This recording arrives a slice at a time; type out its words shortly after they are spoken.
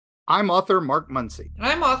I'm author Mark Muncy. And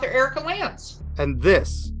I'm author Erica Lance. And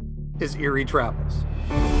this is Eerie Travels.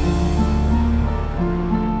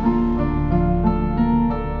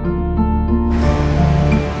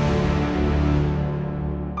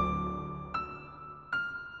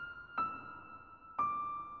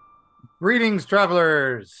 Greetings,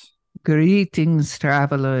 travelers. Greetings,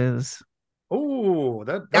 travelers. Oh,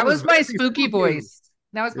 that was my spooky voice.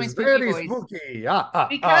 That was my spooky voice. Spooky.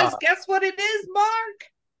 Because guess what it is, Mark?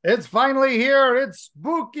 It's finally here. It's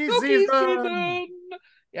spooky season.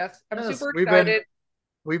 Yes, I'm super excited.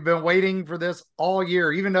 We've been waiting for this all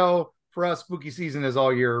year, even though for us spooky season is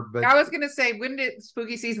all year. But I was going to say, when did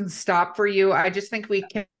spooky season stop for you? I just think we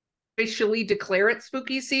can officially declare it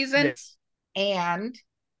spooky season. Yes. And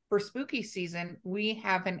for spooky season, we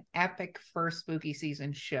have an epic first spooky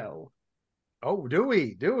season show. Oh, do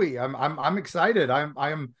we? I'm excited. I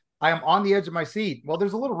am on the edge of my seat. Well,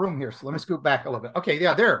 there's a little room here, so let me scoot back a little bit. Okay,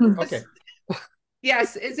 yeah, there. Okay.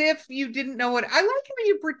 Yes, as if you didn't know what. I like how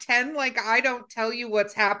you pretend like I don't tell you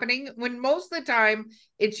what's happening, when most of the time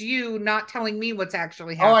it's you not telling me what's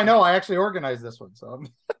actually happening. Oh, I know. I actually organized this one, so.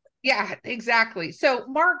 Yeah, exactly. So,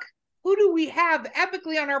 Mark, who do we have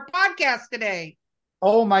epically on our podcast today?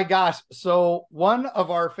 Oh my gosh. So one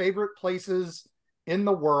of our favorite places in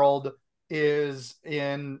the world is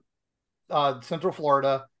in Central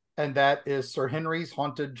Florida, and that is Sir Henry's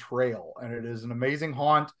Haunted Trail. And it is an amazing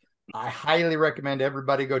haunt. I highly recommend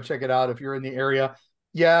everybody go check it out if you're in the area.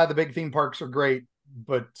 Yeah, the big theme parks are great,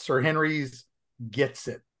 but Sir Henry's gets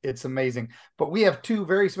it. It's amazing. But we have two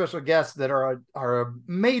very special guests that are a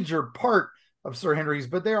major part of Sir Henry's,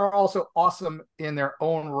 but they are also awesome in their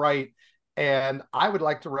own right. And I would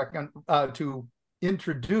like to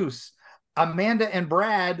introduce Amanda and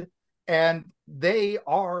Brad, and they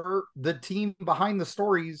are the team behind the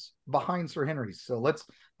stories behind Sir Henry's. So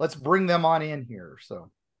let's bring them on in here. So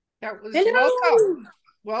that was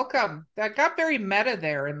welcome. That got very meta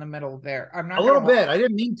there in the middle there. I'm not a little bit. I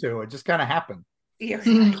didn't mean to. It just kind of happened. Here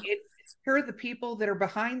are the people that are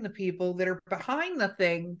behind the people that are behind the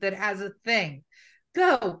thing that has a thing.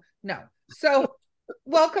 Go. No. So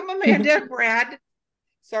welcome, Amanda and Brad.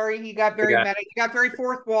 Sorry, he got very meta. He got very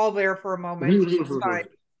fourth wall there for a moment. It's fine.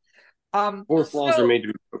 Fourth walls are made to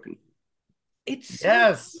be broken. It's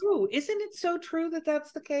so true. Isn't it so true that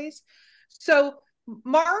that's the case? So,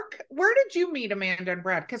 Mark, where did you meet Amanda and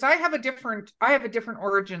Brad? Because I have a different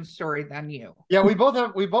origin story than you. Yeah, we both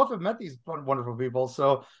have met these wonderful people.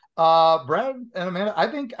 So, Brad and Amanda, I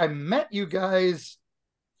think I met you guys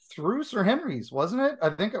through Sir Henry's, wasn't it? I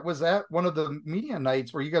think it was at one of the media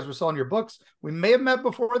nights where you guys were selling your books. We may have met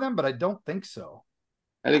before then, but I don't think so.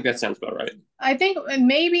 I think that sounds about right. I think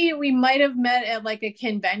maybe we might have met at like a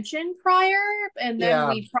convention prior, and then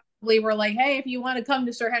we probably were like, hey, if you want to come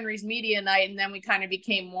to Sir Henry's media night, and then we kind of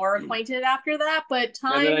became more acquainted after that. But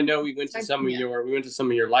and then I know we went to some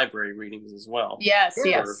of your library readings as well. Yes.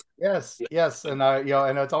 And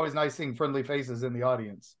and it's always nice seeing friendly faces in the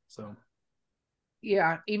audience. So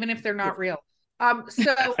yeah, even if they're not real.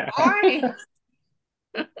 So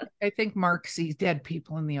I think Mark sees dead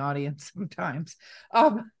people in the audience sometimes.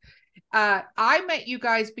 I met you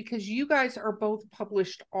guys because you guys are both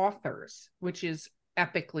published authors, which is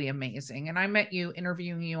epically amazing. And I met you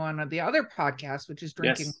interviewing you on the other podcast, which is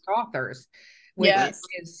Drinking with Authors, which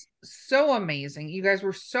is so amazing. You guys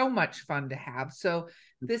were so much fun to have. So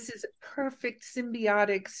this is perfect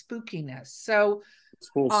symbiotic spookiness. So it's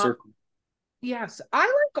full circle. Yes, I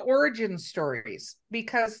like origin stories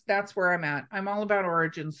because that's where I'm at. I'm all about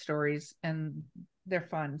origin stories, and they're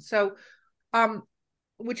fun. So,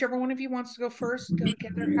 whichever one of you wants to go first, go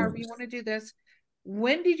together, however you want to do this.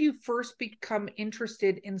 When did you first become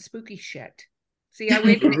interested in spooky shit? See, I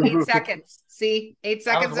waited 8 seconds. See, 8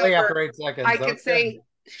 seconds. I was way after 8 seconds. I could say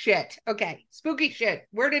shit. Okay, spooky shit.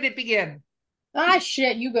 Where did it begin?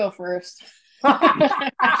 Shit, you go first.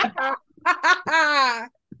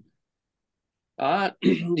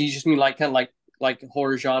 You just mean like kind of like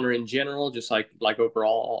horror genre in general, just like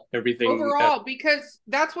overall everything. Overall, because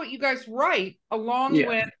that's what you guys write along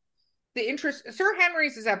with the interest. Sir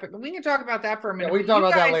Henry's is epic. We can talk about that for a minute. Yeah, we can talk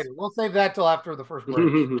about that later. We'll save that till after the first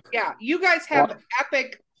break. Yeah, you guys have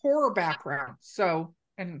epic horror backgrounds. So,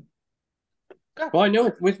 well, I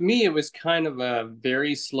know with me it was kind of a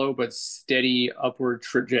very slow but steady upward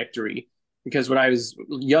trajectory. Because when I was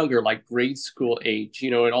younger, like grade school age,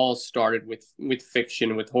 it all started with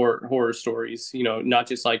fiction, with horror stories. Not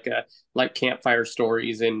just like campfire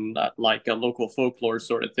stories and like a local folklore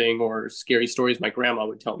sort of thing, or scary stories my grandma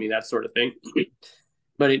would tell me, that sort of thing.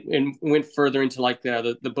 but it and went further into like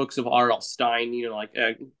the books of R.L. Stine. Like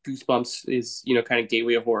Goosebumps is kind of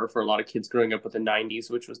gateway of horror for a lot of kids growing up with the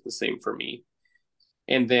 '90s, which was the same for me.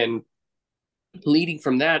 And then leading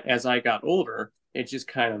from that, as I got older, it just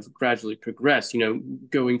kind of gradually progressed.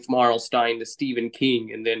 Going from R.L. Stine to Stephen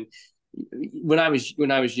King, and then when I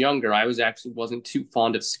was younger, I wasn't too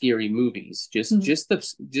fond of scary movies. Just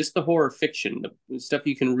the horror fiction, the stuff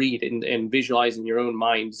you can read and visualize in your own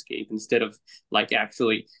mindscape instead of like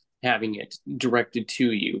actually having it directed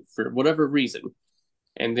to you for whatever reason.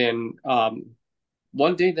 And then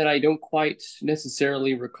one day that I don't quite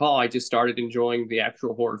necessarily recall, I just started enjoying the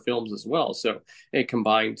actual horror films as well. So it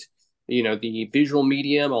combined, the visual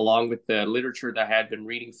medium along with the literature that I had been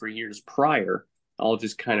reading for years prior, all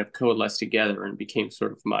just kind of coalesced together and became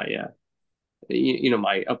sort of my,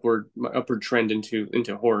 my upward trend into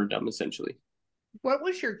horrordom, essentially. What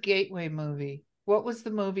was your gateway movie? What was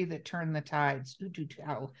the movie that turned the tides? Do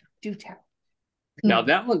tell. Now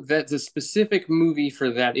that's a specific movie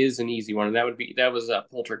for that is an easy one, and that was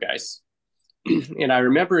Poltergeist. And I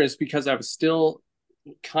remember it's because I was still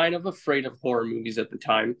kind of afraid of horror movies at the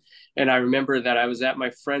time, and I remember that I was at my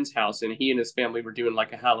friend's house, and he and his family were doing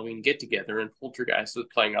like a Halloween get together, and Poltergeist was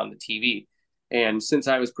playing on the TV. And since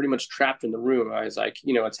I was pretty much trapped in the room, I was like,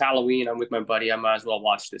 it's Halloween. I'm with my buddy. I might as well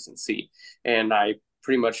watch this and see. And I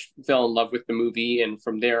pretty much fell in love with the movie, and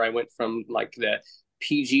from there I went from like the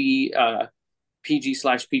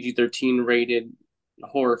PG/PG-13 rated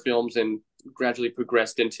horror films and gradually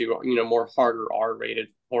progressed into more harder R-rated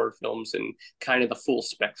horror films and kind of the full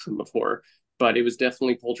spectrum of horror. But it was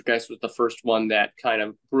definitely Poltergeist was the first one that kind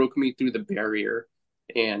of broke me through the barrier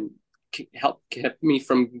and kept me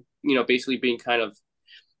from basically being kind of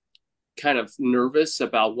nervous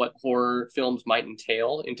about what horror films might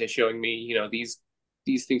entail into showing me these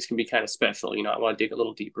things can be kind of special. I want to dig a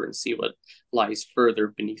little deeper and see what lies further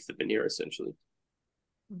beneath the veneer, essentially.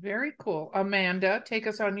 Very cool. Amanda, take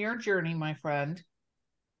us on your journey, my friend.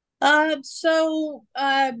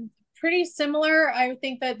 Pretty similar. I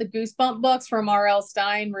think that the Goosebump books from R.L.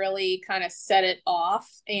 Stine really kind of set it off.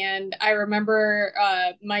 And I remember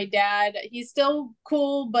my dad, he's still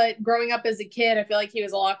cool, but growing up as a kid, I feel like he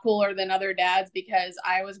was a lot cooler than other dads because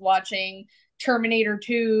I was watching Terminator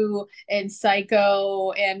 2 and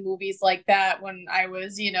Psycho and movies like that when I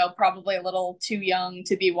was, probably a little too young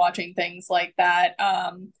to be watching things like that.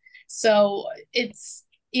 So it's,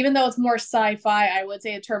 even though it's more sci-fi, I would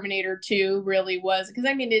say a Terminator 2 really was, because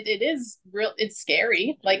I mean, it is real, it's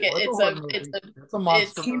scary. Like it's a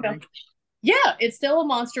monster movie. Yeah, it's still a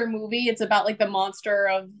monster movie. It's about like the monster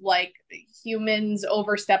of like humans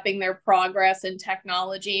overstepping their progress and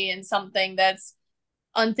technology and something that's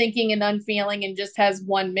unthinking and unfeeling and just has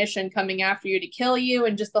one mission coming after you to kill you.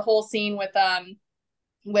 And just the whole scene with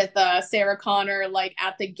Sarah Connor like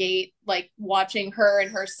at the gate, like watching her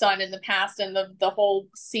and her son in the past, and the whole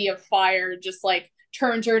sea of fire just like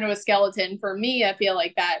turns her into a skeleton. For me, I feel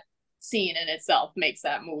like that scene in itself makes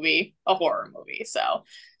that movie a horror movie. So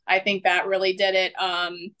I think that really did it.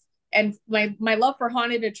 And my love for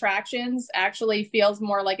haunted attractions actually feels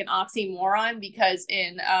more like an oxymoron, because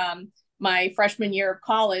in my freshman year of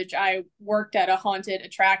college, I worked at a haunted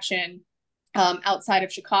attraction outside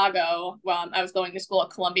of Chicago. I was going to school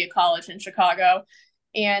at Columbia College in Chicago.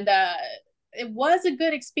 And it was a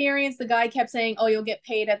good experience. The guy kept saying, oh, you'll get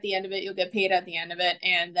paid at the end of it. You'll get paid at the end of it.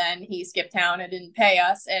 And then he skipped town and didn't pay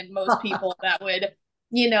us. And most people that would,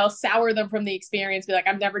 sour them from the experience, be like,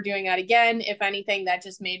 I'm never doing that again. If anything, that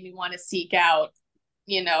just made me want to seek out,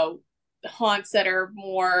 haunts that are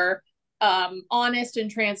more honest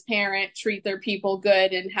and transparent, treat their people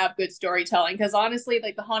good, and have good storytelling. Because honestly,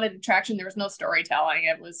 like the haunted attraction, there was no storytelling.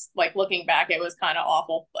 It was like, looking back, it was kind of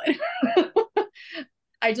awful, but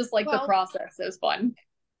I just like the process. It was fun.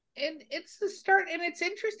 And it's the start, and it's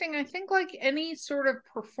interesting. I think like any sort of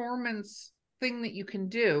performance thing that you can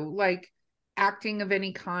do, like acting of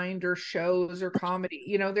any kind or shows or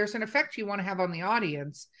comedy, there's an effect you want to have on the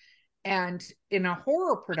audience. And in a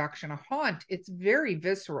horror production, a haunt, it's very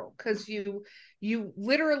visceral, because you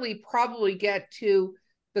literally probably get to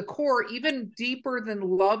the core, even deeper than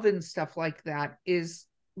love and stuff like that, is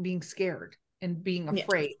being scared and being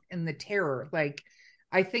afraid, and the terror. Like,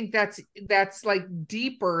 I think that's like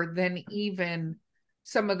deeper than even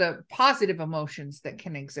some of the positive emotions that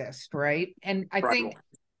can exist, right? And I think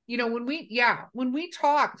when we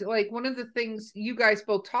talked, like one of the things you guys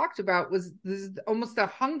both talked about was this, almost the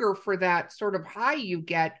hunger for that sort of high you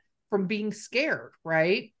get from being scared,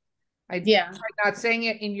 right? I'm not saying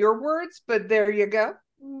it in your words, but there you go.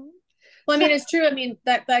 Well, I mean, it's true. I mean,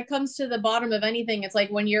 that comes to the bottom of anything. It's like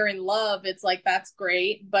when you're in love, it's like, that's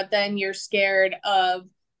great. But then you're scared of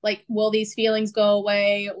like, will these feelings go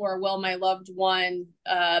away, or will my loved one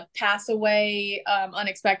pass away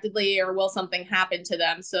unexpectedly, or will something happen to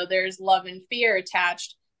them? So there's love and fear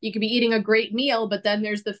attached. You could be eating a great meal, but then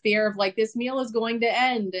there's the fear of like, this meal is going to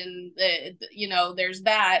end, and there's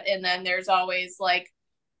that. And then there's always like,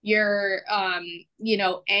 you're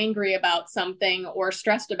angry about something or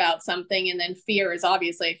stressed about something, and then fear is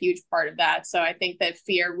obviously a huge part of that. So I think that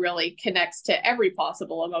fear really connects to every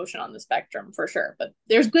possible emotion on the spectrum, for sure. But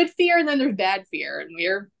there's good fear and then there's bad fear, and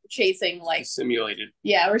we're chasing like simulated.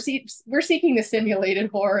 Yeah, we're seeking the simulated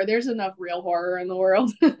horror. There's enough real horror in the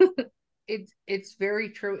world. It's very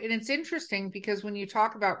true. And it's interesting because when you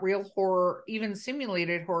talk about real horror, even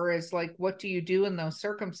simulated horror, is like, what do you do in those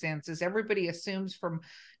circumstances? Everybody assumes from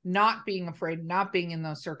not being afraid, not being in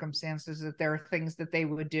those circumstances, that there are things that they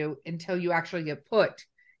would do until you actually get put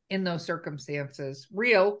in those circumstances.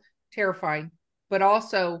 Real, terrifying, but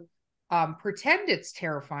also pretend it's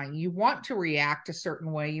terrifying. You want to react a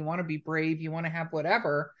certain way. You want to be brave. You want to have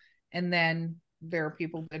whatever. And then there are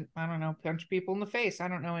people that, I don't know, punch people in the face. I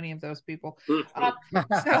don't know any of those people. So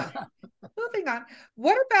moving on.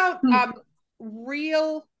 What about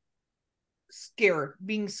real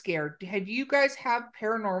being scared? Have you guys have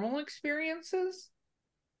paranormal experiences?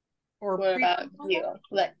 Or what about you?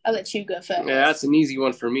 I'll let you go first. Yeah, that's an easy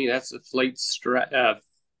one for me. That's a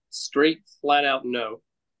straight, flat out no.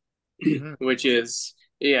 Which is,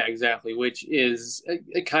 yeah, exactly. Which is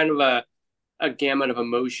a kind of a gamut of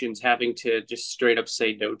emotions, having to just straight up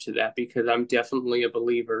say no to that, because I'm definitely a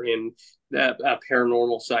believer in that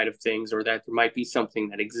paranormal side of things, or that there might be something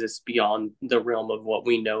that exists beyond the realm of what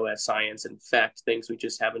we know as science and fact, things we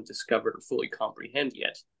just haven't discovered or fully comprehend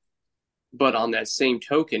yet. But on that same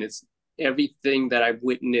token, it's everything that I've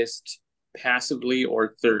witnessed passively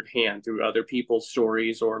or third hand through other people's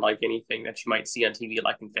stories, or like anything that you might see on TV,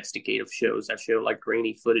 like investigative shows that show like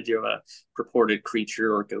grainy footage of a purported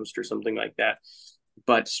creature or ghost or something like that.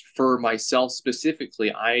 But for myself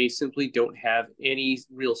specifically, I simply don't have any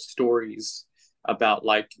real stories about,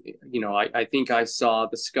 like, I think I saw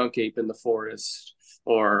the skunk ape in the forest,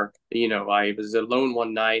 or I was alone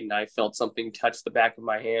one night and I felt something touch the back of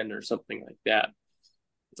my hand or something like that.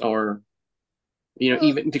 Or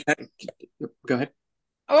even to go ahead.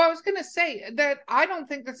 Oh, I was going to say that I don't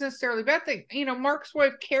think that's necessarily a bad thing. Mark's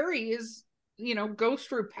wife, Carrie, is,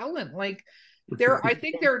 ghost repellent. Like, I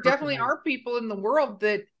think there definitely are people in the world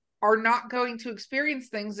that are not going to experience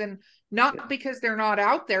things, and not because they're not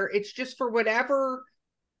out there. It's just for whatever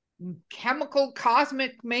chemical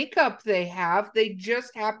cosmic makeup they have, they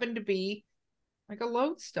just happen to be like a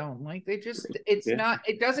lodestone. Like, they just, not,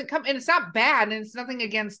 it doesn't come, and it's not bad, and it's nothing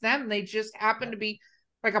against them. They just happen to be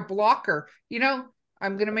like a blocker.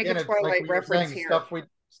 I'm going to make a Twilight reference here.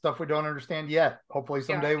 Stuff we don't understand yet. Hopefully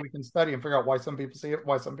someday we can study and figure out why some people see it,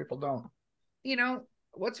 why some people don't.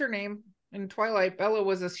 What's her name in Twilight? Bella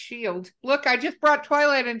was a shield. Look, I just brought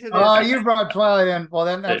Twilight into this. Oh, you brought Twilight in. Well,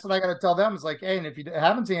 then that's what I got to tell them. It's like, hey, and if you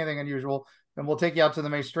haven't seen anything unusual, then we'll take you out to the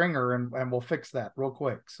May Stringer and we'll fix that real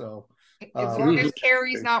quick. So as long as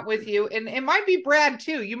Carrie's not with you, and it might be Brad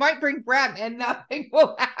too. You might bring Brad, and nothing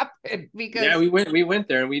will happen, because we went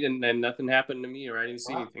there and we didn't, and nothing happened to me, or I didn't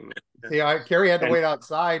see anything. See, Carrie had to wait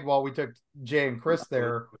outside while we took Jay and Chris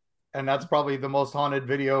there, and that's probably the most haunted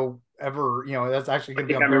video ever. That's actually going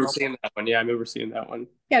to be. I remember seeing that one. Yeah, I remember seeing that one.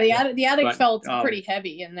 Yeah, the attic felt pretty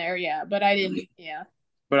heavy in there. Yeah, but I didn't. Yeah.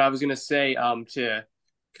 But I was going to say, to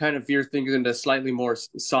kind of veer things into slightly more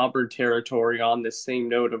somber territory on the same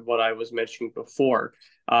note of what I was mentioning before,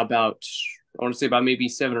 I want to say about maybe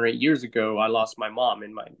 7 or 8 years ago, I lost my mom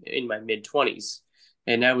in my mid-20s,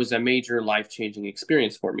 and that was a major life-changing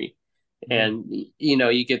experience for me. And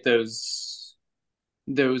you get those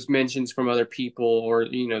mentions from other people, or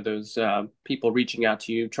those people reaching out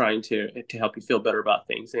to you, trying to help you feel better about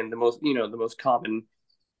things. And the most common,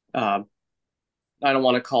 I don't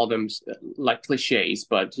want to call them like cliches,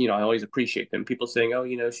 but I always appreciate them. People saying,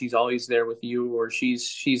 "Oh, she's always there with you," or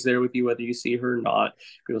she's there with you whether you see her or not.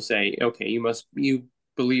 People say, "Okay, you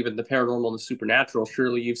believe in the paranormal and the supernatural.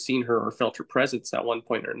 Surely you've seen her or felt her presence at one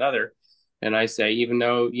point or another." And I say, even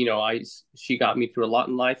though she got me through a lot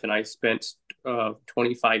in life, and I spent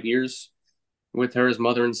 25 years with her as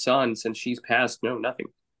mother and son, since she's passed, no, nothing.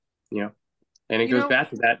 And it goes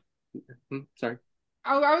back to that. Sorry.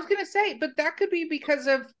 Oh, I was going to say, but that could be because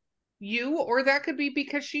of you, or that could be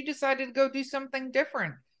because she decided to go do something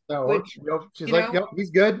different. So she's like, "Yep, he's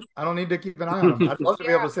good. I don't need to keep an eye on him." I'd love to be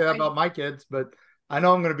able to say that about my kids, but I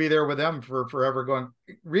know I'm going to be there with them for forever going,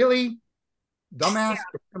 really? dumbass.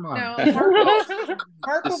 Come on. No,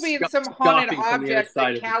 Mark will be in some haunted object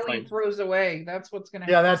that Callie throws away. That's what's going to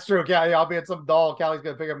happen. Yeah, that's true. Callie, I'll be at some doll. Callie's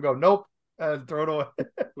going to pick up and go, nope, throw it away.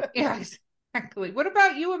 Yeah, exactly. What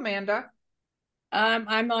about you, Amanda?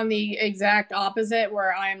 I'm on the exact opposite,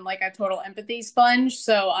 where I'm like a total empathy sponge.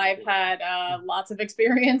 So I've had lots of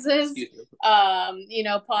experiences,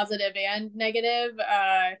 positive and negative.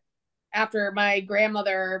 After my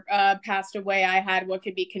grandmother passed away, I had what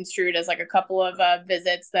could be construed as like a couple of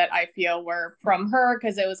visits that I feel were from her,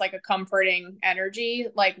 because it was like a comforting energy.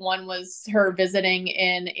 Like one was her visiting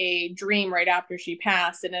in a dream right after she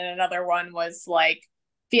passed, and then another one was like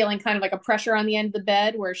feeling kind of like a pressure on the end of the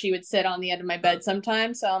bed, where she would sit on the end of my bed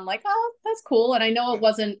sometimes. So I'm like, oh, that's cool. And I know it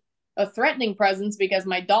wasn't a threatening presence because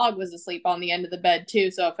my dog was asleep on the end of the bed too.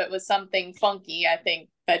 So if it was something funky, I think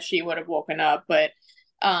that she would have woken up. But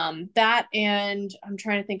that, and I'm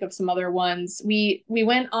trying to think of some other ones. We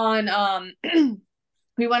went on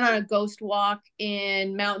we went on a ghost walk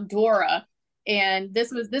in Mount Dora, and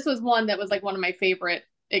this was one that was like one of my favorite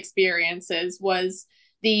experiences. Was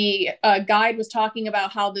the guide was talking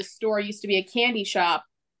about how this store used to be a candy shop,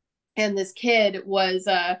 and this kid was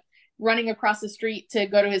running across the street to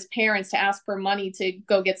go to his parents to ask for money to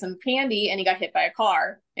go get some candy, and he got hit by a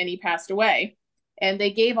car and he passed away. And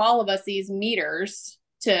they gave all of us these meters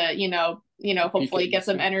to hopefully get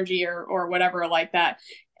some energy or whatever like that.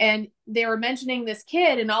 And they were mentioning this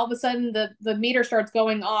kid, and all of a sudden the meter starts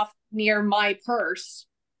going off near my purse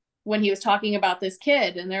when he was talking about this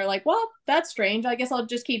kid. And they're like, well, that's strange, I guess I'll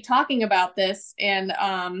just keep talking about this. And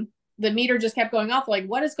the meter just kept going off. Like,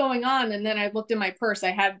 what is going on? And then I looked in my purse.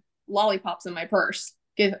 I had lollipops in my purse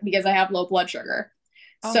because I have low blood sugar.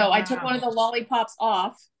 So wow. I took one of the lollipops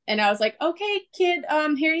off, and I was like, okay, kid,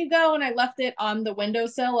 here you go. And I left it on the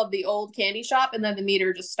windowsill of the old candy shop, and then the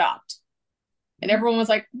meter just stopped. And everyone was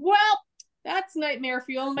like, well, that's nightmare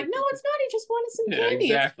fuel. I'm like, no, it's not. He just wanted some candy.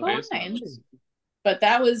 Exactly. It's fine. But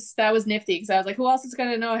that was nifty, because I was like, who else is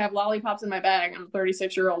going to know I have lollipops in my bag? I'm a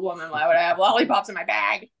 36-year-old woman. Why would I have lollipops in my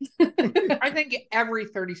bag? I think every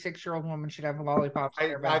 36-year-old woman should have lollipops in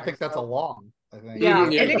their bag. I think that's a law. I think. Yeah, I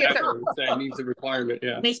think it needs a requirement.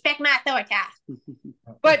 Yeah. Respect my authority.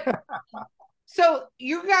 But so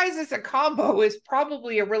you guys as a combo is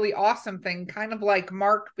probably a really awesome thing, kind of like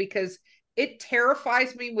Mark, because it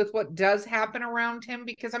terrifies me with what does happen around him,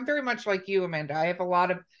 because I'm very much like you, Amanda. I have a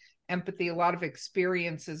lot of empathy, a lot of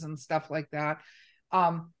experiences and stuff like that.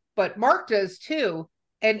 But Mark does too.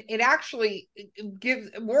 And it actually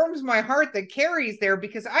warms my heart that Carrie's there,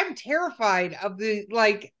 because I'm terrified of the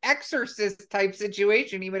like exorcist type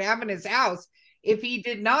situation he would have in his house if he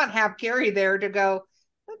did not have Carrie there to go,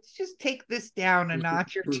 let's just take this down a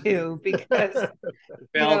notch or two, because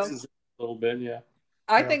balances a little bit. Yeah.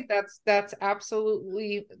 I think that's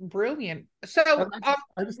absolutely brilliant. So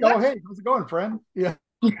I just go, hey, how's it going, friend? Yeah.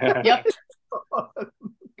 Yep.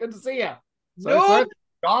 Good to see you. So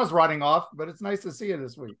Jaws running off, but it's nice to see you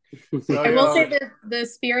this week. So, I will say that the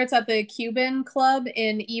spirits at the Cuban club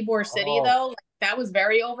in Ybor City, though, that was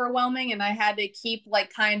very overwhelming, and I had to keep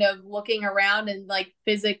like kind of looking around and like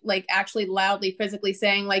actually loudly physically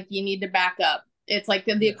saying like, you need to back up. It's like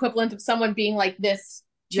the equivalent of someone being like this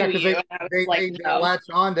to you. They latch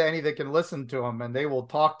on to any that can listen to them, and they will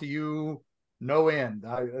talk to you no end.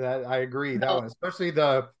 I agree that one, especially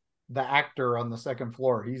the actor on the second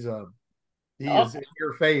floor. He is in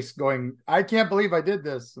your face going, I can't believe I did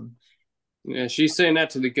this. Yeah, she's saying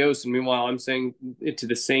that to the ghost, and meanwhile I'm saying it to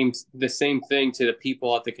the same thing to the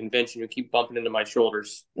people at the convention who keep bumping into my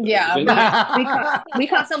shoulders. Yeah. we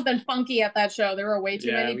caught something funky at that show. There were way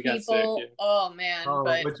too many people. Sick, yeah. Oh man.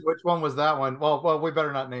 But which one was that one? Well, we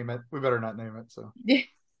better not name it. So it's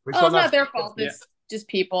not their fault. It's just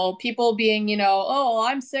people being, oh,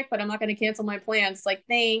 I'm sick, but I'm not going to cancel my plans. Like,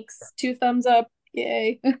 thanks. 2 thumbs up.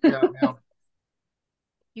 Yay. Yeah.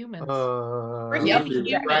 Humans.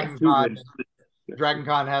 Dragon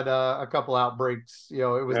Con had a couple outbreaks. It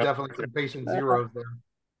was definitely some patient zeros there.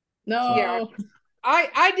 No. Yeah.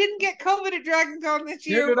 I didn't get COVID at Dragon Con this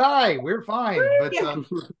year. Neither did I. We're fine. But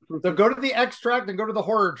so go to the X track and go to the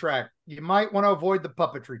horror track. You might want to avoid the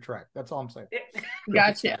puppetry track. That's all I'm saying.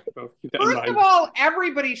 Gotcha. First of all,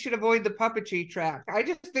 everybody should avoid the puppetry track. I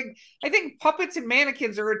think puppets and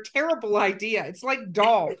mannequins are a terrible idea. It's like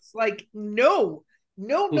dolls. Like, no.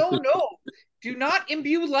 Do not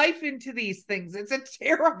imbue life into these things. It's a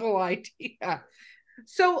terrible idea.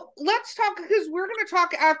 So let's talk, because we're going to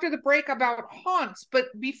talk after the break about haunts. But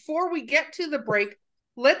before we get to the break,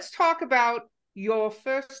 let's talk about your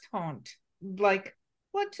first haunt. Like,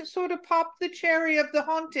 what to sort of pop the cherry of the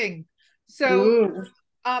haunting. So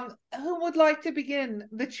Who would like to begin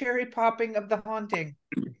the cherry popping of the haunting?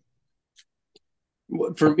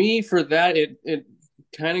 For me, for that, it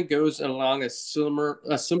kind of goes along a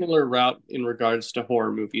similar route in regards to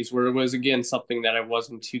horror movies, where it was again something that I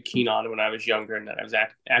wasn't too keen on when I was younger, and that I was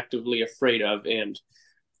actively afraid of. And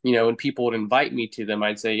when people would invite me to them,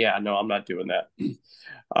 I'd say, "Yeah, no, I'm not doing that."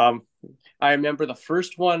 um, I remember the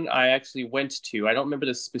first one I actually went to. I don't remember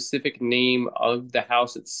the specific name of the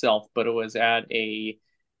house itself, but it was at an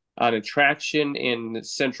attraction in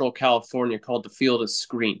Central California called the Field of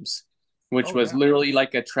Screams, which was literally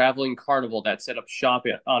like a traveling carnival that set up shop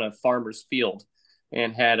on a farmer's field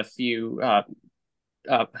and had a few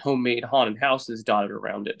homemade haunted houses dotted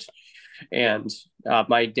around it. And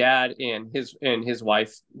my dad and his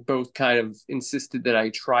wife both kind of insisted that I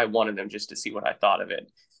try one of them just to see what I thought of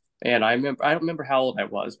it. And I don't remember how old I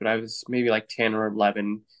was, but I was maybe like 10 or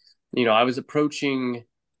 11. I was approaching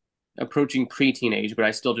preteen age, but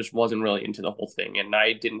I still just wasn't really into the whole thing, and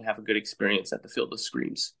I didn't have a good experience at the Field of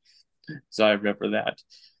Screams. So I remember that.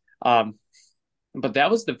 But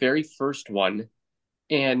that was the very first one,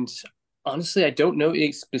 and honestly, I don't know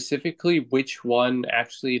specifically which one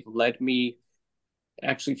actually led me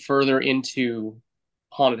further into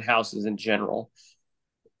haunted houses in general.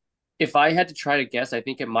 If I had to try to guess, I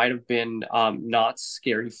think it might have been Knott's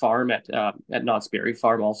Scary Farm at Knott's Berry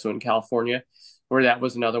Farm, also in California, where that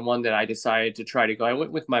was another one that I decided to try to go. I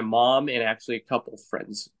went with my mom and actually a couple of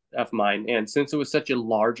friends of mine, and since it was such a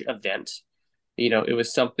large event, it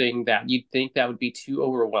was something that you'd think that would be too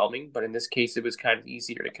overwhelming, but in this case, it was kind of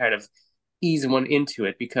easier to kind of ease one into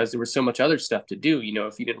it because there was so much other stuff to do.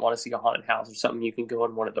 If you didn't want to see a haunted house or something, you can go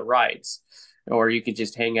on one of the rides, or you could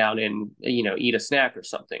just hang out and eat a snack or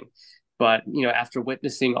something. But after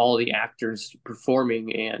witnessing all the actors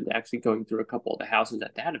performing and actually going through a couple of the houses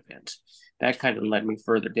at that event, that kind of led me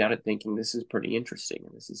further down at thinking this is pretty interesting,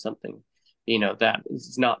 and this is something that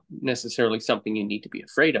is not necessarily something you need to be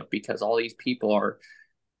afraid of, because all these people are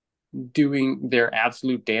doing their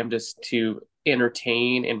absolute damnedest to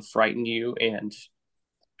entertain and frighten you and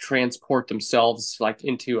transport themselves like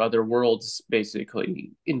into other worlds,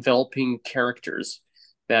 basically enveloping characters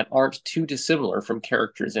that aren't too dissimilar from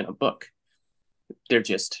characters in a book. They're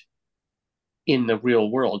just in the real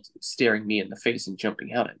world staring me in the face and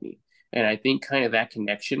jumping out at me. And I think kind of that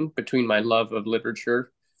connection between my love of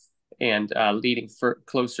literature and leading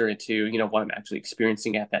closer into what I'm actually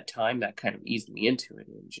experiencing at that time, that kind of eased me into it,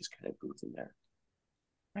 and just kind of grew from there.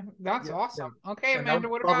 That's awesome. Okay, Amanda,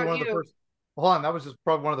 what about you? Hold on, that was just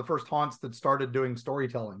probably one of the first haunts that started doing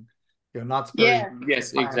storytelling. Knott's Berry. Yeah.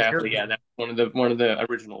 Yes, exactly. Yeah, that's one of the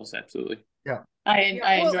originals. Absolutely. Yeah. I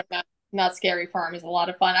enjoyed that. Knott's Scary Farm is a lot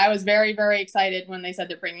of fun. I was very, very excited when they said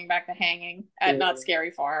they're bringing back the hanging at Knott's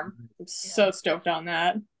Scary Farm. I'm so stoked on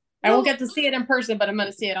that. I won't get to see it in person, but I'm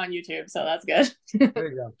going to see it on YouTube, so that's good.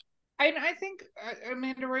 There you go. I think,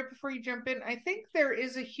 Amanda, right before you jump in, I think there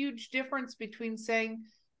is a huge difference between saying,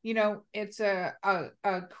 it's a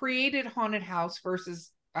created haunted house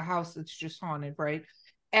versus a house that's just haunted, right?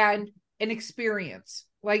 And an experience.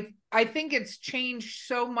 Like, I think it's changed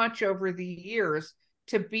so much over the years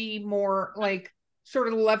to be more like sort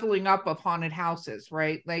of leveling up of haunted houses,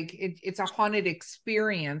 right? Like it's a haunted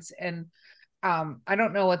experience. And I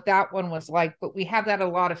don't know what that one was like, but we have that a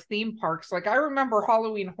lot of theme parks. Like I remember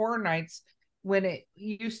Halloween Horror Nights when it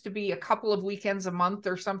used to be a couple of weekends a month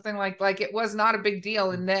or something like it was not a big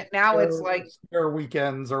deal. And that now it's like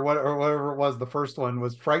weekends or whatever it was. The first one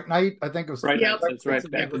was Fright Night. I think it was. Right. That's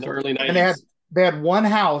right. Back in the early 90s. And they had one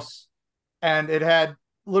house, and it had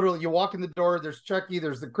literally, you walk in the door, there's Chucky,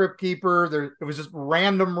 there's the Crypt Keeper, it was just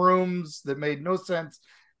random rooms that made no sense.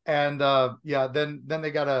 And then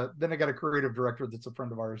they got a creative director that's a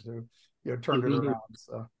friend of ours who turned it around.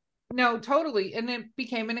 So no, totally. And it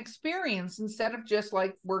became an experience instead of just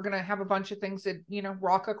like, we're gonna have a bunch of things that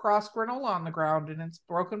rock across granola on the ground and it's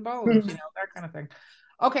broken bones, that kind of thing.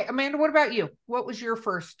 Okay, Amanda, what about you? What was your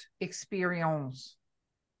first experience?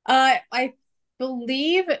 I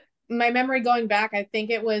believe, my memory going back, I think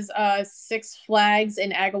it was Six Flags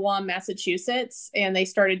in Agawam, Massachusetts, and they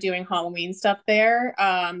started doing Halloween stuff there.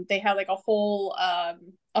 They had like a whole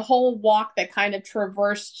walk that kind of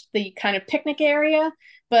traversed the kind of picnic area,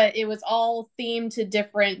 but it was all themed to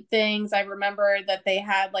different things. I remember that they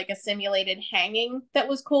had like a simulated hanging that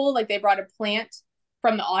was cool. Like they brought a plant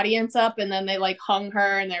from the audience up, and then they like hung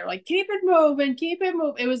her, and they're like, keep it moving, keep it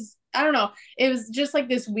moving. It was, I don't know, it was just like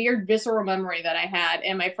this weird visceral memory that I had.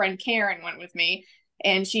 And my friend Karen went with me,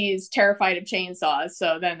 and she's terrified of chainsaws.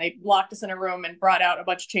 So then they locked us in a room and brought out a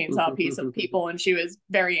bunch of chainsaw people, and she was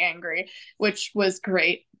very angry, which was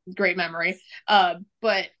great memory.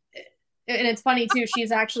 But and it's funny too.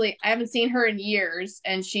 She's actually, I haven't seen her in years,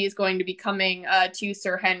 and she's going to be coming to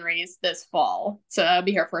Sir Henry's this fall. So that'll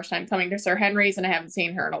be her first time coming to Sir Henry's, and I haven't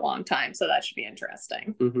seen her in a long time. So that should be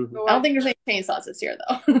interesting. Mm-hmm. I don't think there's any chainsaws this year,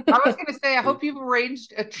 though. I was going to say, I hope you've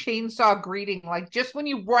arranged a chainsaw greeting. Like, just when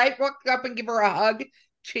you walk up and give her a hug,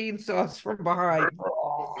 chainsaws from behind.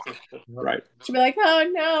 Right. She'll be like, "Oh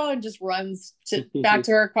no," and just runs back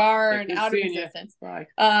to her car and out of existence. Bye.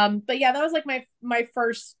 But yeah, that was like my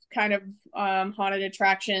first kind of haunted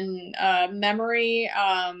attraction memory.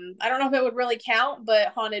 I don't know if it would really count, but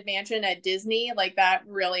Haunted Mansion at Disney, like that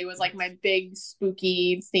really was like my big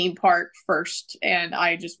spooky theme park first, and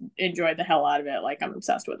I just enjoyed the hell out of it. Like I'm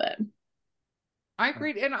obsessed with it. I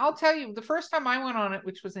agreed, and I'll tell you, the first time I went on it,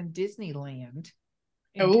 which was in Disneyland.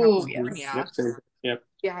 Oh, California. Yep.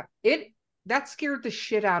 Yeah, that scared the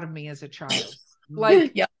shit out of me as a child.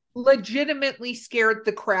 Like, yep. Legitimately scared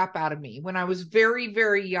the crap out of me when I was very,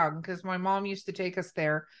 very young, because my mom used to take us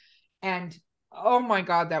there, and oh my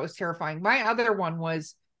God, that was terrifying. My other one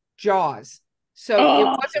was Jaws. So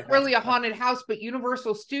it wasn't really a haunted house, but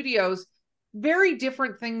Universal Studios, very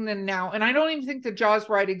different thing than now. And I don't even think the Jaws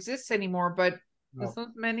ride exists anymore, but this was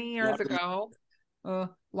many years ago,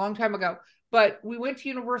 long time ago. But we went to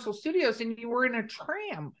Universal Studios, and you were in a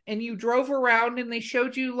tram, and you drove around, and they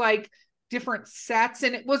showed you like different sets,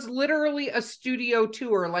 and it was literally a studio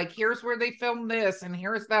tour. Like, here's where they filmed this, and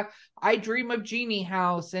here's the I Dream of Jeannie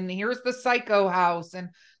house, and here's the Psycho house, and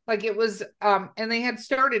like it was and they had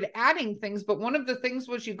started adding things, but one of the things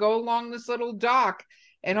was you go along this little dock,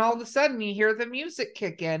 and all of a sudden you hear the music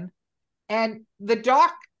kick in, and the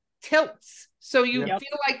dock tilts, so you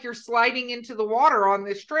feel like you're sliding into the water on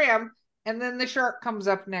this tram, and then the shark comes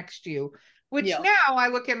up next to you. Which now I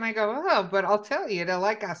look at and I go, oh, but I'll tell you, to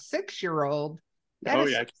like a 6-year-old, that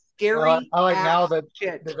is scary. I like now that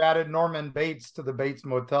they've added Norman Bates to the Bates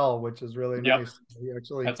Motel, which is really nice. He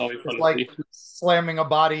actually, that's always fun. It's like slamming a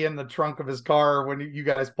body in the trunk of his car when you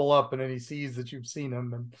guys pull up, and then he sees that you've seen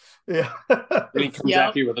him, and and he comes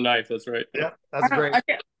at you with a knife. That's right. Yeah, that's great.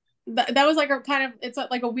 That was like a kind of, it's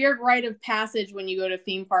like a weird rite of passage when you go to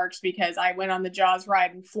theme parks, because I went on the Jaws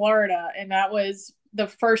ride in Florida, and that was the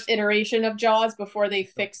first iteration of Jaws before they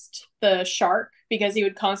fixed the shark, because he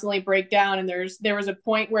would constantly break down, and there was a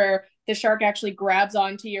point where the shark actually grabs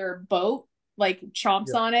onto your boat, like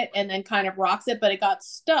chomps on it, and then kind of rocks it, but it got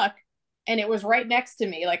stuck, and it was right next to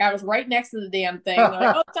me. Like I was right next to the damn thing. They're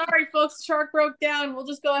like, "Oh, sorry folks, the shark broke down. We'll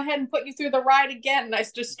just go ahead and put you through the ride again." And I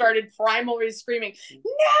just started primally screaming, "No,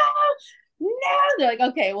 no!" They're like,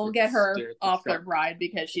 "Okay, we'll get her off the ride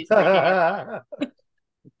because she's freaking out."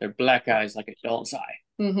 They're black eyes like a doll's eye.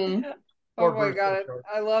 Mm-hmm. Oh my God,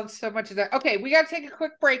 I love so much of that. Okay, we got to take a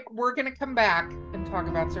quick break. We're going to come back and talk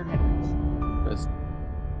about Sir Henry's.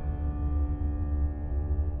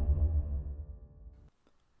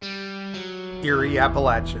 Erie,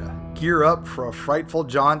 Appalachia. Gear up for a frightful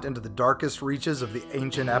jaunt into the darkest reaches of the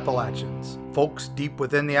ancient Appalachians. Folks deep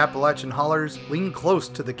within the Appalachian hollers lean close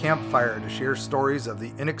to the campfire to share stories of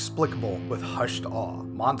the inexplicable with hushed awe.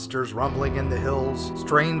 Monsters rumbling in the hills,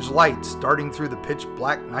 strange lights darting through the pitch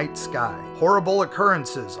black night sky, horrible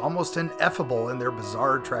occurrences almost ineffable in their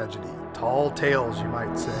bizarre tragedy. Tall tales, you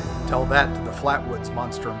might say. Tell that to the Flatwoods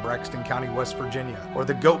monster in Braxton County, West Virginia, or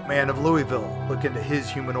the Goat Man of Louisville. Look into his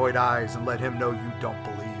humanoid eyes and let him know you don't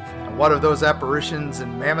believe. And what of those apparitions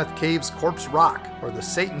in Mammoth Cave's Corpse Rock, or the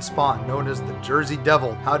Satan spawn known as the Jersey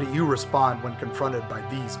Devil? How do you respond when confronted by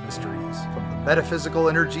these mysteries? From the metaphysical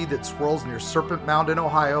energy that swirls near Serpent Mound in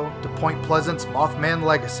Ohio to Point Pleasant's Mothman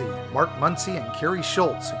legacy, Mark Muncy and Carrie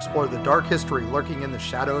Schultz explore the dark history lurking in the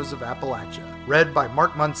shadows of Appalachia. Read by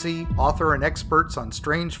Mark Muncy, author and experts on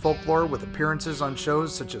strange folklore with appearances on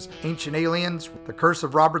shows such as Ancient Aliens, The Curse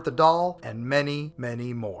of Robert the Doll, and many,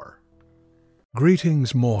 many more.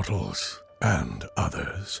 Greetings, mortals and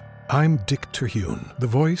others. I'm Dick Terhune, the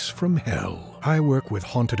voice from hell. I work with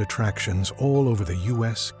haunted attractions all over the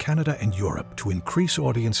US, Canada, and Europe to increase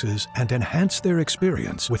audiences and enhance their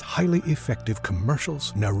experience with highly effective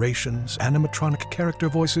commercials, narrations, animatronic character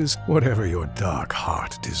voices, whatever your dark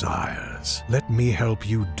heart desires. Let me help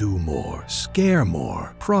you do more, scare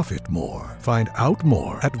more, profit more. Find out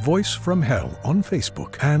more at Voice from Hell on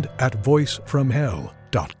Facebook and at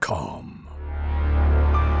voicefromhell.com.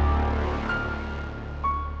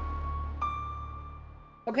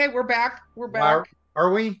 Okay, we're back. We're back.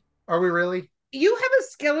 Are we? Are we really? You have a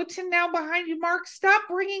skeleton now behind you, Mark. Stop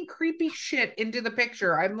bringing creepy shit into the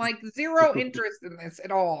picture. I'm like zero interest in this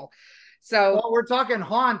at all. So, well, we're talking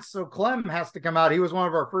haunts, so Clem has to come out. He was one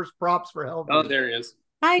of our first props for Hellgate. Oh, there he is.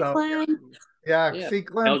 Hi, Clem. Yeah, see,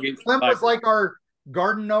 Clem was like our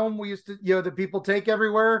garden gnome we used to, that people take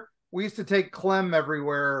everywhere. we used to take Clem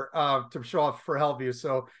everywhere to show off for Hellview.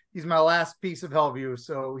 So he's my last piece of Hellview.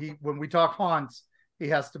 So when we talk haunts, he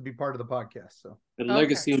has to be part of the podcast. So the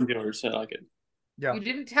legacy endures. I like it. Yeah. You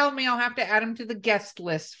didn't tell me I'll have to add him to the guest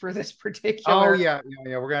list for this particular. Oh yeah.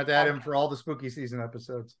 We're gonna have to add him for all the spooky season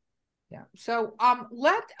episodes. Yeah. So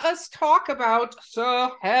let us talk about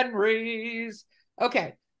Sir Henry's.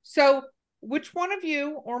 Okay. So which one of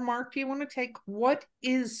you, or Mark, do you want to take? What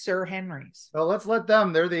is Sir Henry's? Well, let's let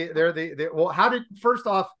them. They're the well, how did, first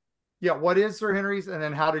off, what is Sir Henry's, and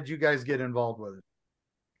then how did you guys get involved with it?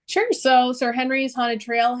 Sure. So Sir Henry's Haunted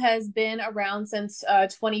Trail has been around since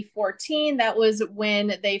 2014. That was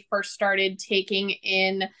when they first started taking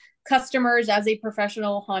in customers as a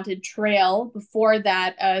professional haunted trail. Before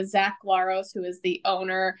that, Zach Laros, who is the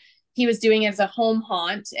owner, he was doing it as a home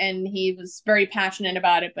haunt, and he was very passionate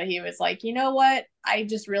about it, but he was like, you know what? I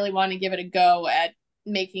just really want to give it a go at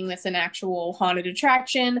making this an actual haunted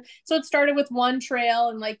attraction. So it started with one trail,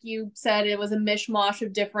 and like you said, it was a mishmash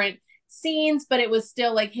of different scenes, but it was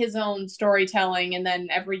still like his own storytelling. And then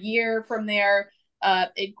every year from there,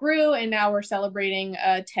 it grew, and now we're celebrating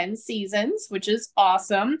 10 seasons, which is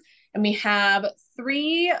awesome. And we have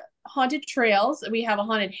 3 haunted trails. We have a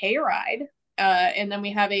haunted hayride, and then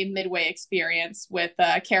we have a midway experience with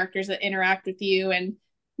characters that interact with you, and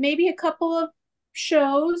maybe a couple of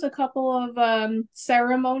shows, a couple of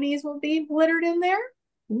ceremonies will be glittered in there.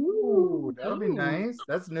 Ooh, that'll be nice.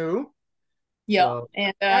 That's new. Yeah, so,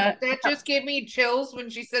 and that just gave me chills when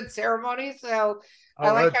she said ceremony. So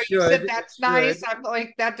I like how you said that's nice. I'm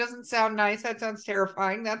like, that doesn't sound nice. That sounds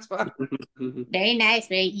terrifying. That's fun. Very nice,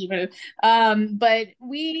 very evil. But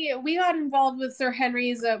we got involved with Sir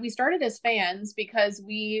Henry's. We started as fans because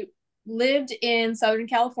we lived in Southern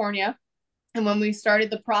California, and when we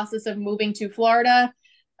started the process of moving to Florida,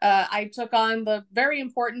 I took on the very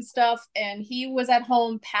important stuff, and he was at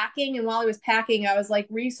home packing. And while he was packing, I was like,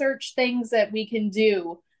 research things that we can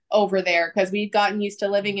do over there, because we've gotten used to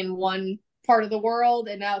living in one part of the world,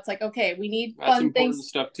 and now it's like, okay, we need fun things.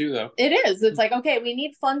 Stuff too, though. It is. It's like, okay, we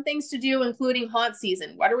need fun things to do, including haunt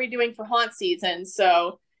season. What are we doing for haunt season?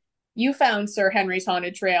 So you found Sir Henry's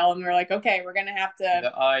Haunted Trail, and we're like, okay, we're gonna have to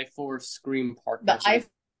the I-4 Scream Park.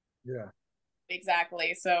 Yeah.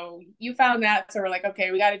 Exactly. So you found that, so we're like,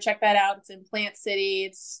 okay, we got to check that out. It's in Plant City.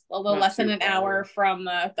 It's a little less than an hour from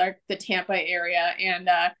the Tampa area, and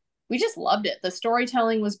we just loved it. The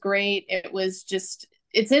storytelling was great. It was just,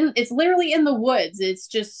 it's literally in the woods. It's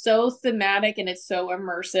just so thematic, and it's so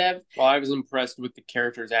immersive. Well, I was impressed with the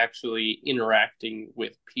characters actually interacting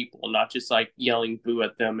with people, not just like yelling boo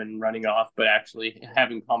at them and running off, but actually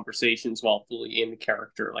having conversations while fully in the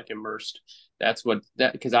character, like immersed. That's what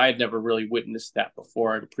that, because I had never really witnessed that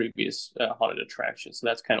before at a previous haunted attraction. So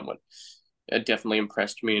that's kind of what definitely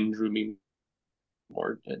impressed me and drew me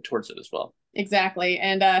more towards it as well. Exactly.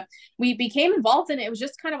 And we became involved in it. It was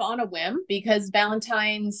just kind of on a whim, because their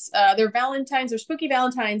Spooky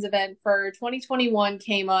Valentine's event for 2021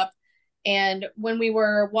 came up. And when we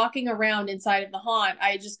were walking around inside of the haunt,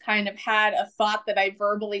 I just kind of had a thought that I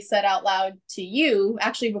verbally said out loud to you.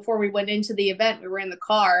 Actually, before we went into the event, we were in the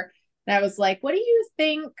car, and I was like, what do you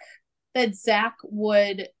think that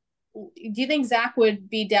do you think Zach would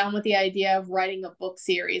be down with the idea of writing a book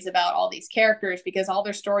series about all these characters, because all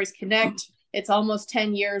their stories connect? It's almost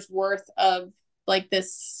 10 years worth of like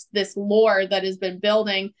this lore that has been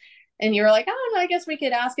building. And you were like, oh, I guess we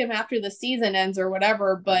could ask him after the season ends or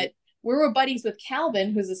whatever. But we were buddies with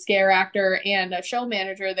Calvin, who's a scare actor and a show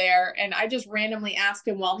manager there. And I just randomly asked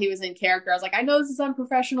him while he was in character. I was like, I know this is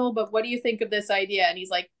unprofessional, but what do you think of this idea? And he's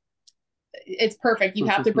like, it's perfect. You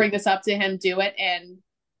have to bring this up to him, do it. And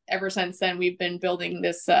ever since then, we've been building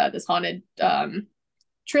this haunted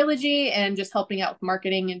trilogy, and just helping out with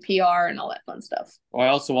marketing and PR and all that fun stuff. Well,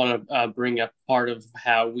 I also want to bring up part of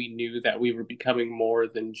how we knew that we were becoming more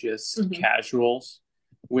than just casuals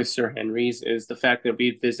with Sir Henry's is the fact that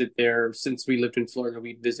we'd visit there. Since we lived in Florida,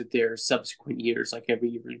 we'd visit there subsequent years, like every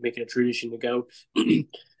year we'd make it a tradition to go.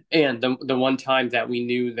 And the one time that we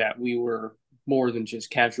knew that we were more than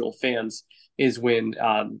just casual fans is when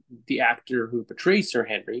the actor who portrays Sir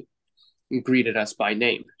Henry greeted us by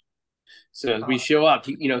name. So we show up,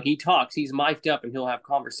 he talks, he's mic'd up, and he'll have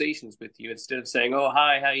conversations with you. Instead of saying, oh,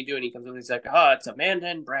 hi, how you doing? He comes in, he's like, oh, it's Amanda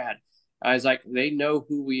and Brad. I was like, they know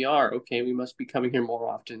who we are. Okay, we must be coming here more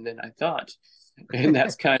often than I thought. And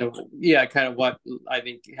that's kind of what I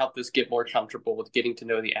think helped us get more comfortable with getting to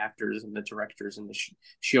know the actors and the directors and the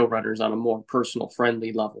showrunners on a more personal,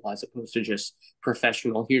 friendly level, as opposed to just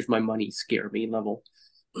professional, here's my money, scare me level.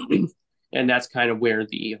 And that's kind of where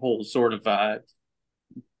the whole sort of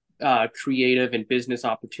creative and business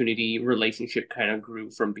opportunity relationship kind of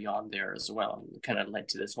grew from beyond there as well, and kind of led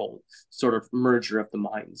to this whole sort of merger of the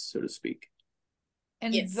minds, so to speak.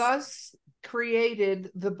 And Yes. thus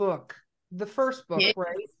created the book, the first book, Yeah.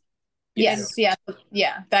 right? Yes,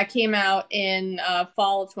 yeah. That came out in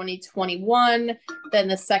fall of 2021. Then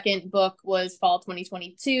the second book was fall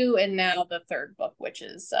 2022, and now the third book, which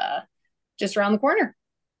is just around the corner.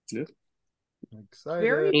 Yeah. Excited.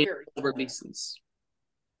 Very, very cool. Releases.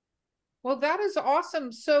 Well, that is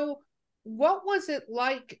awesome. So what was it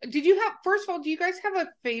like? Did you have, first of all, do you guys have a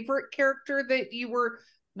favorite character that you were,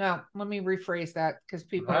 no, let me rephrase that because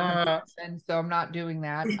people are and so I'm not doing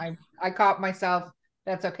that. I caught myself.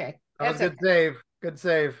 That's okay. That was good save. Good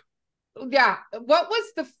save. Yeah. What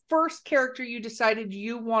was the first character you decided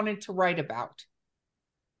you wanted to write about?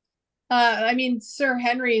 I mean, Sir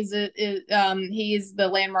Henry's he's the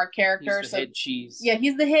landmark character. He's the head cheese. Yeah,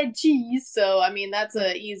 he's the head cheese. So I mean, that's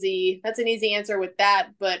an easy answer with that.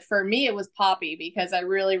 But for me, it was Poppy because I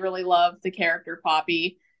really, really love the character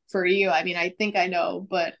Poppy. For you, I mean, I think I know,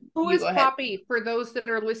 but who is Poppy for those that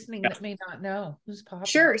are listening that may not know? Who's Poppy?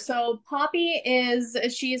 Sure. So Poppy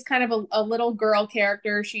she's kind of a little girl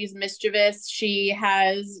character. She's mischievous. She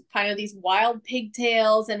has kind of these wild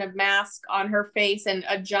pigtails and a mask on her face and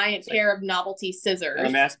a giant pair of novelty scissors. And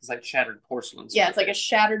the mask is like shattered porcelain. Yeah, it's like a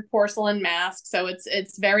shattered porcelain mask. So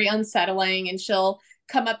it's very unsettling, and she'll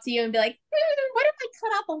come up to you and be like, what if I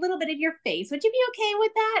cut off a little bit of your face? Would you be okay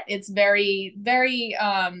with that? It's very, very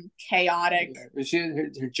chaotic. Yeah.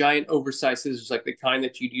 Her giant oversized scissors, like the kind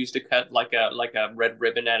that you'd use to cut like a red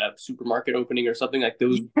ribbon at a supermarket opening or something, like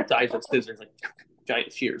those size of scissors, like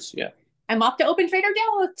giant shears. Yeah. I'm off to open Trader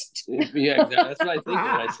Joe's. Yeah, exactly. That's what I think when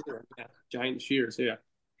I see her. Yeah. Giant shears, yeah.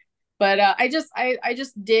 But I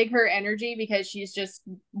just dig her energy because she's just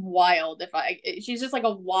wild. She's just like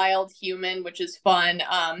a wild human, which is fun.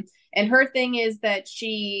 And her thing is that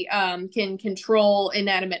she can control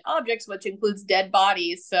inanimate objects, which includes dead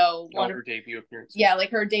bodies. So her debut appearance. Yeah, like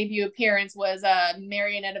her debut appearance was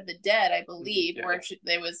Marionette of the Dead, I believe, where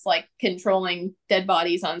it was like controlling dead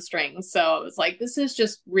bodies on strings. So it was like, this is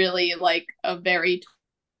just really like a very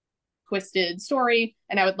twisted story,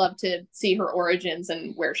 and I would love to see her origins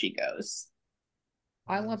and where she goes.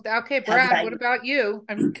 I love that. Okay, Brad, what about you?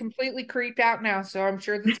 I'm completely creeped out now, so I'm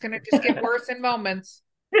sure that's going to just get worse in moments.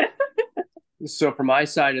 So for my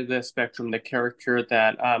side of the spectrum, the character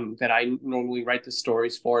that I normally write the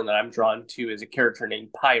stories for and that I'm drawn to is a character named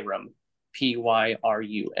Pyrum,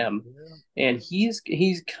 Pyrum, and he's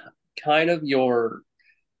kind of your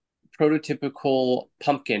prototypical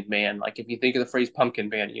pumpkin man. Like if you think of the phrase pumpkin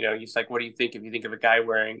man, he's like, what do you think if you think of a guy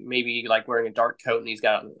wearing a dark coat and he's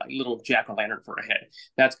got a little jack-o'-lantern for a head?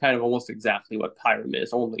 That's kind of almost exactly what Pyrum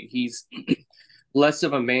is, only he's less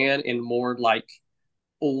of a man and more like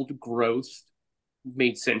old growth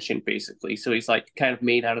made sentient, basically. So he's like kind of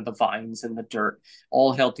made out of the vines and the dirt,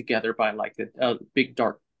 all held together by like a big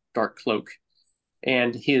dark cloak.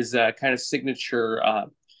 And his kind of signature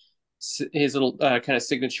his little kind of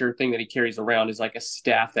signature thing that he carries around is like a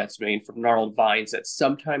staff that's made from gnarled vines that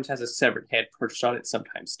sometimes has a severed head perched on it,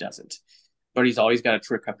 sometimes doesn't. But he's always got a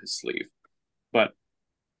trick up his sleeve. But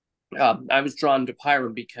I was drawn to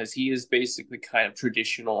Pyrum because he is basically kind of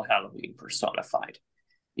traditional Halloween personified.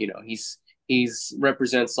 He's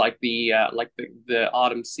represents like the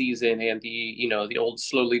autumn season and the old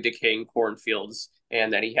slowly decaying cornfields,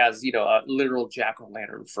 and that he has a literal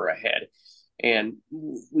jack-o'-lantern for a head. And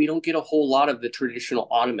we don't get a whole lot of the traditional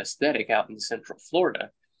autumn aesthetic out in Central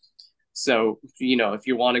Florida. So, if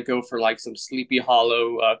you want to go for like some Sleepy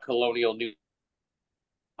Hollow colonial new,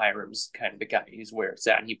 Pyrum's kind of the guy. He's where it's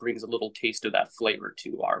at. He brings a little taste of that flavor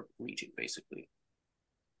to our region, basically.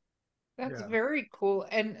 That's very cool.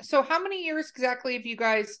 And so how many years exactly have you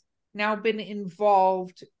guys now been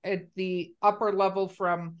involved at the upper level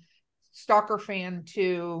from stalker fan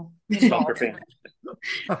to stalker fan?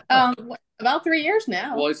 About 3 years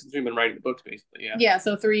now. Well, since we've been writing the books, basically, yeah. Yeah,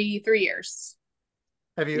 so three years.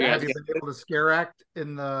 Have you been able to scare act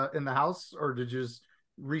in the house, or did you just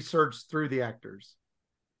research through the actors?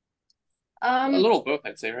 A little both,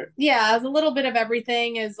 I'd say, right? Yeah, as a little bit of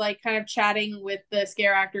everything, is like kind of chatting with the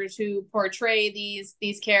scare actors who portray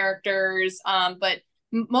these characters. But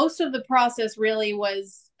most of the process really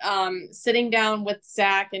was sitting down with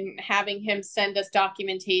Zach and having him send us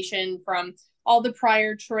documentation from all the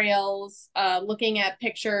prior trails, looking at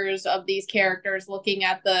pictures of these characters, looking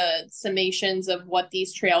at the summations of what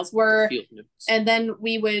these trails were. And then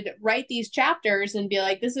we would write these chapters and be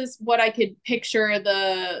like, this is what I could picture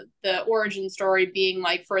the origin story being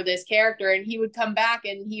like for this character. And he would come back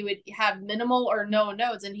and he would have minimal or no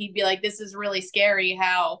notes. And he'd be like, this is really scary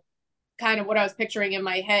how kind of what I was picturing in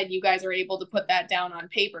my head, you guys are able to put that down on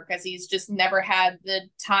paper, because he's just never had the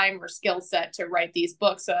time or skill set to write these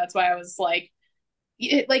books. So that's why I was like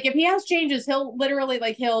if he has changes, he'll literally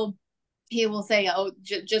he will say, oh,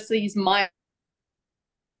 just these mild,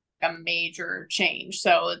 a major change.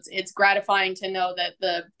 So it's gratifying to know that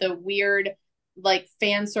the weird like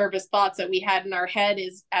fan service thoughts that we had in our head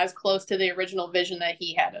is as close to the original vision that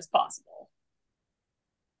he had as possible.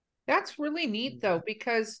 That's really neat though,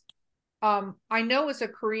 because I know as a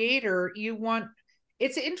creator,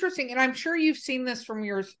 it's interesting, and I'm sure you've seen this from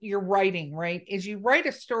your writing, right? Is you write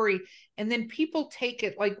a story and then people take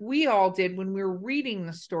it like we all did when we were reading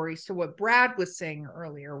the story. So what Brad was saying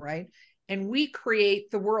earlier, right? And we create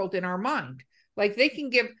the world in our mind. Like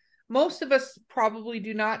most of us probably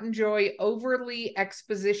do not enjoy overly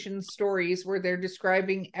exposition stories where they're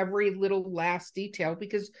describing every little last detail,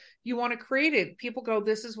 because you want to create it. People go,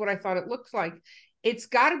 this is what I thought it looked like. It's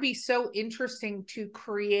got to be so interesting to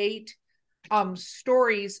create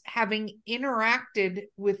stories having interacted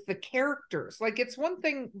with the characters. Like, it's one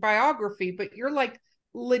thing biography, but you're like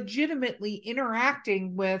legitimately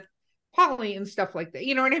interacting with Polly and stuff like that.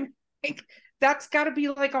 You know what I mean? Like, that's got to be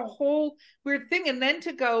like a whole weird thing. And then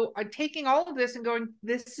to go taking all of this and going,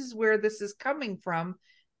 this is where this is coming from.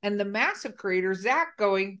 And the massive creator, Zach,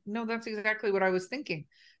 going, no, that's exactly what I was thinking.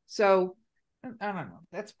 So I don't know.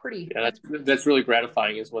 That's pretty. Yeah, that's really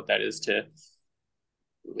gratifying, is what that is, to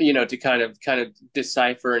to kind of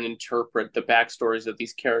decipher and interpret the backstories of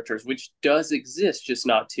these characters, which does exist, just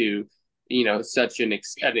not to such an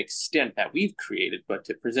extent that we've created, but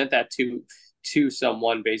to present that to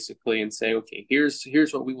someone basically and say, okay, here's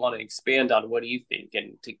what we want to expand on. What do you think?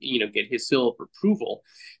 And to get his seal of approval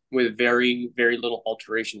with very, very little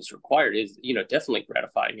alterations required is definitely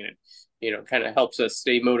gratifying, and it kind of helps us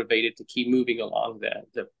stay motivated to keep moving along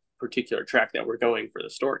the particular track that we're going for the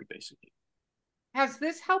story, basically. Has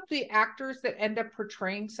this helped the actors that end up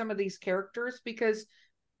portraying some of these characters? Because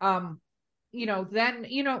then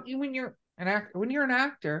when you're an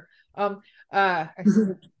actor,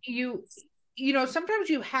 sometimes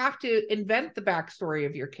you have to invent the backstory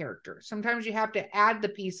of your character. Sometimes you have to add the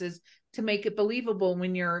pieces to make it believable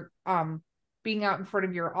when you're being out in front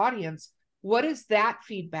of your audience. What has that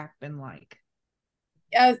feedback been like?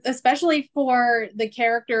 Especially for the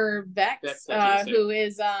character Vex, who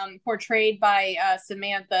is portrayed by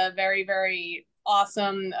Samantha, very, very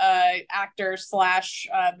awesome actor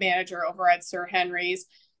 / manager over at Sir Henry's.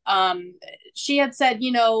 She had said,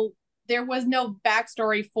 there was no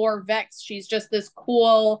backstory for Vex. She's just this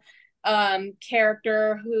cool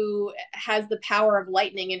character who has the power of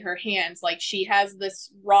lightning in her hands. Like, she has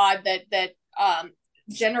this rod that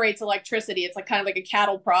generates electricity. It's like kind of like a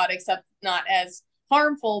cattle prod, except not as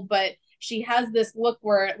harmful, but she has this look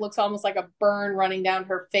where it looks almost like a burn running down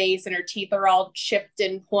her face, and her teeth are all chipped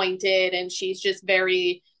and pointed, and she's just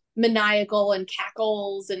very maniacal and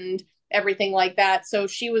cackles and everything like that. So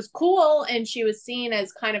she was cool, and she was seen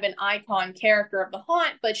as kind of an icon character of the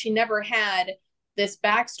haunt, but she never had this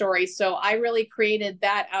backstory. So I really created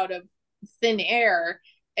that out of thin air.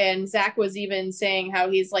 And Zach was even saying how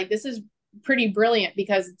he's like, this is pretty brilliant,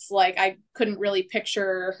 because it's like I couldn't really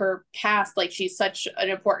picture her past. Like, she's such an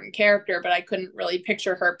important character, but I couldn't really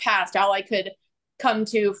picture her past. All I could come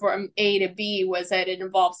to from A to B was that it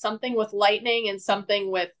involved something with lightning and something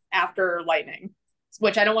with after lightning,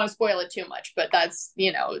 which I don't want to spoil it too much, but that's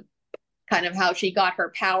kind of how she got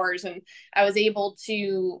her powers. And I was able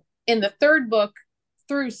to, in the third book,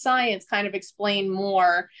 through science, kind of explain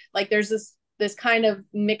more. Like, there's this kind of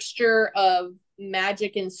mixture of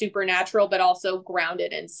magic and supernatural, but also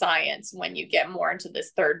grounded in science when you get more into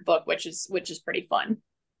this third book, which is pretty fun.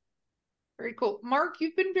 Very cool. Mark,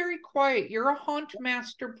 you've been very quiet. You're a Haunt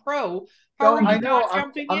Master Pro. How are you not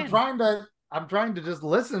jumping in? I'm trying to just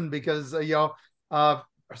listen, because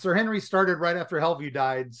Sir Henry started right after Helleview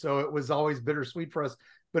died, so it was always bittersweet for us.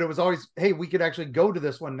 But it was always, hey, we could actually go to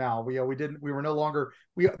this one now. We were no longer,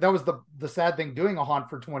 that was the sad thing doing a haunt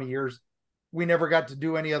for 20 years. We never got to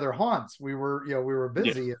do any other haunts. We were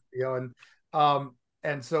busy,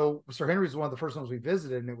 and so Sir Henry's one of the first ones we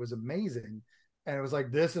visited, and it was amazing. And it was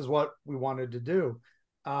like, this is what we wanted to do.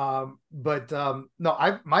 No,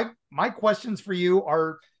 my questions for you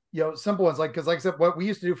are, simple ones. Like, cause like I said, what we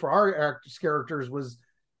used to do for our characters was,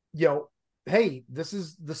 hey, this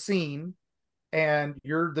is the scene and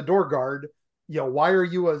you're the door guard. Why are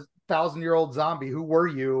you a 1,000-year-old zombie? Who were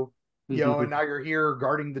you? And now you're here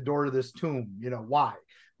guarding the door to this tomb. Why?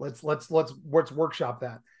 Let's workshop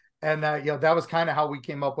that. And that was kind of how we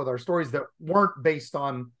came up with our stories that weren't based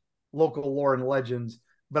on local lore and legends.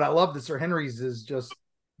 But I love that Sir Henry's is just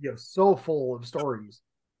so full of stories.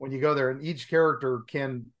 when you go there, and each character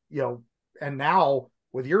can, and now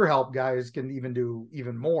with your help, guys can even do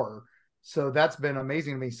even more. So that's been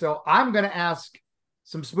amazing to me. So I'm going to ask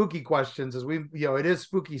some spooky questions as it is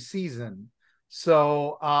spooky season.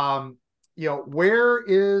 So, where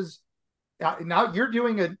is now you're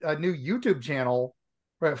doing a new YouTube channel,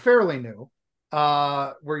 right, fairly new,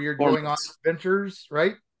 where you're going on adventures,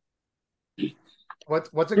 right?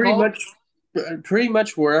 What's it called? Pretty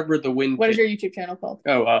much wherever the wind. What is your YouTube channel called?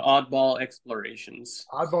 Oh, Oddball Explorations.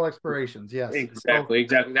 Oddball Explorations, yes. Exactly.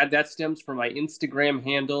 That stems from my Instagram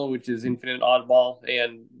handle, which is Infinite Oddball,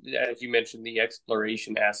 and as you mentioned, the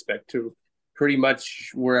exploration aspect too. Pretty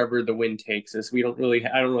much wherever the wind takes us. I don't really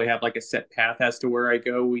have like a set path as to where I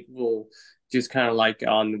go. We will just kind of like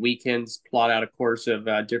on the weekends plot out a course of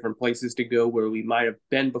different places to go where we might have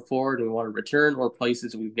been before and we want to return, or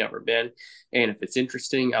places we've never been. And if it's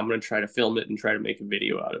interesting, I'm going to try to film it and try to make a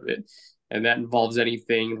video out of it. And that involves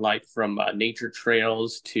anything like from nature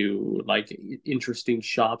trails to like interesting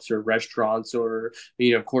shops or restaurants, or,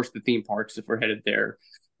 of course, the theme parks if we're headed there,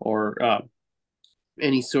 or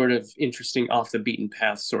any sort of interesting off the beaten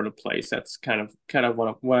path sort of place. That's kind of what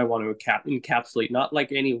I want to encapsulate. Not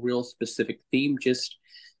like any real specific theme, just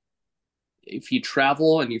if you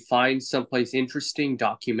travel and you find someplace interesting,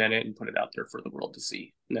 document it and put it out there for the world to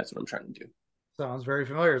see. And that's what I'm trying to do. Sounds very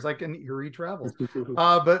familiar. It's like an eerie travel.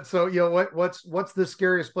 But so what's the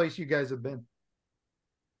scariest place you guys have been?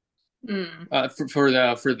 For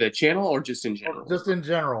the channel, or just in general? Just in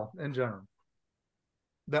general.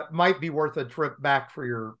 That might be worth a trip back for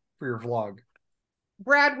your vlog.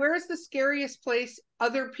 Brad, where's the scariest place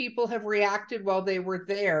other people have reacted while they were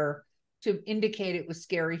there to indicate it was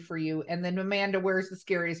scary for you? And then Amanda, where's the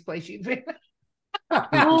scariest place you've been?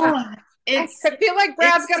 I feel like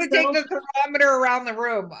Brad's got to take the thermometer around the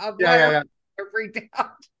room. Yeah. Freaked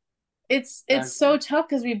out. It's so tough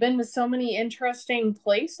because we've been to so many interesting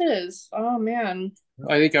places. Oh man.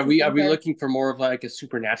 I think are we looking for more of like a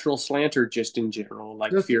supernatural slant, or just in general,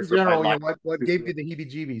 like just fear in general, for my life? What gave you the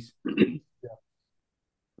heebie-jeebies?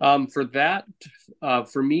 For that,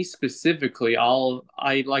 for me specifically,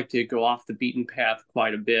 I like to go off the beaten path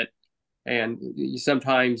quite a bit, and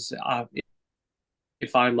sometimes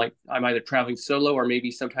if I'm either traveling solo, or maybe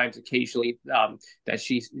sometimes occasionally that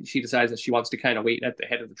she decides that she wants to kind of wait at the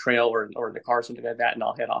head of the trail or in the car or something like that, and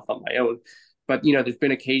I'll head off on my own. But there's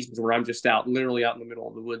been occasions where I'm just literally out in the middle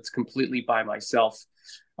of the woods, completely by myself.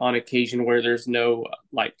 On occasion where there's no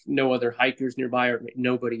other hikers nearby or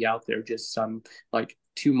nobody out there, just some like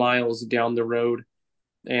 2 miles down the road,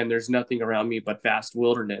 and there's nothing around me but vast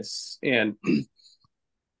wilderness. And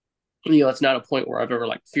it's not a point where I've ever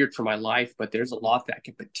like feared for my life, but there's a lot that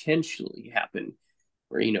could potentially happen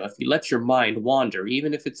where, if you let your mind wander,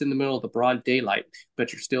 even if it's in the middle of the broad daylight,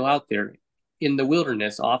 but you're still out there in the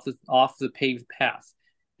wilderness off the paved path,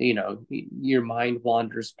 your mind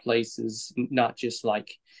wanders places, not just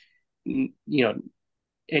like,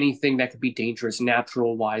 anything that could be dangerous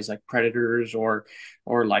natural wise, like predators or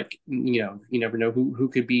like, you never know who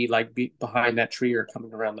could be behind that tree or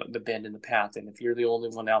coming around the bend in the path. And if you're the only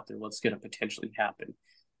one out there, what's going to potentially happen?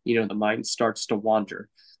 The mind starts to wander,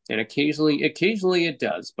 and occasionally it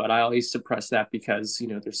does, but I always suppress that because,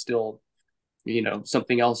 there's still,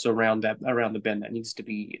 something else around the bend that needs to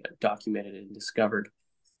be documented and discovered.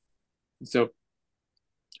 So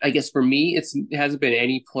I guess for me, it hasn't been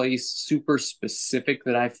any place super specific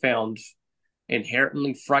that I found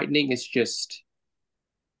inherently frightening. It's just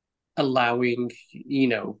allowing,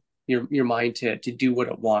 your mind to do what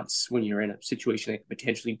it wants when you're in a situation that could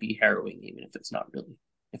potentially be harrowing, even if it's not really,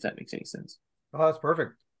 if that makes any sense. Oh, that's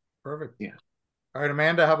perfect. Yeah. All right,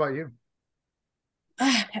 Amanda, how about you?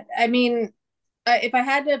 I mean, if I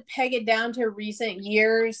had to peg it down to recent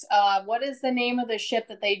years, what is the name of the ship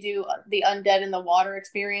that they do the Undead in the Water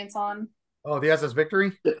experience on? Oh, the SS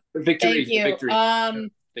Victory? Thank you. Victory.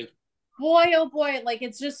 Thank you. Boy, oh boy, like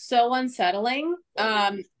it's just so unsettling.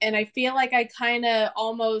 And I feel like I kind of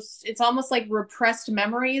it's almost like repressed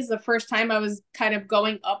memories. The first time I was kind of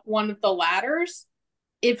going up one of the ladders,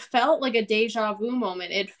 it felt like a deja vu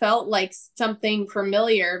moment. It felt like something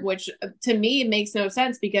familiar, which to me makes no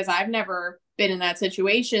sense because I've never been in that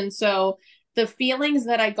situation. So the feelings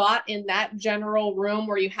that I got in that general room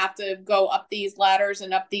where you have to go up these ladders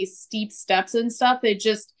and up these steep steps and stuff, it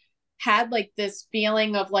just had like this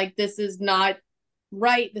feeling of like, this is not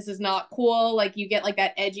right. This is not cool. Like you get like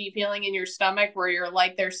that edgy feeling in your stomach where you're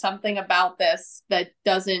like, there's something about this that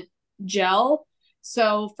doesn't gel.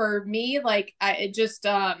 So for me, like it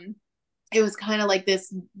was kind of like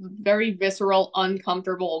this very visceral,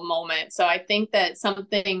 uncomfortable moment. So I think that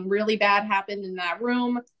something really bad happened in that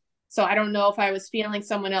room. So I don't know if I was feeling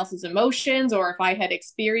someone else's emotions or if I had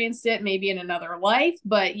experienced it maybe in another life.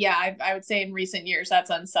 But yeah, I would say in recent years that's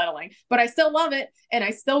unsettling. But I still love it, and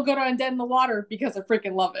I still go to Dead in the Water because I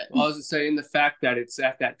freaking love it. Well, I was saying the fact that it's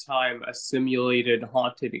at that time a simulated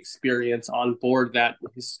haunted experience on board that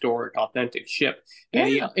historic, authentic ship.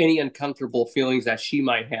 Yeah. Any uncomfortable feelings that she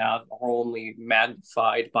might have are only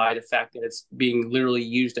magnified by the fact that it's being literally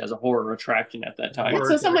used as a horror attraction at that time.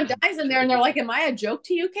 So someone dies in there, and they're like, "Am I a joke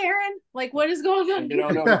to you, Karen? Like, what is going on?" No,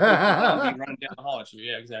 running down the hall.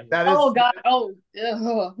 Yeah, exactly. That is, oh God! Oh,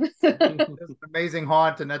 it's an amazing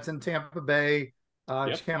haunt, and that's in Tampa Bay,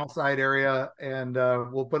 Channel Side area, and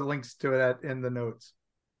we'll put links to it in the notes.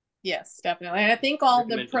 Yes, definitely. And I think all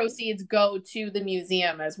the proceeds go to the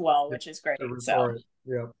museum as well, which is great. So,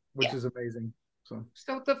 yeah, which is amazing.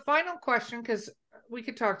 So the final question, because we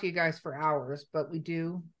could talk to you guys for hours, but we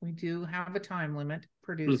do have a time limit.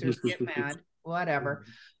 Producers get mad, whatever.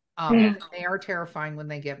 They are terrifying when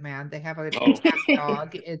they get mad. They have a dog.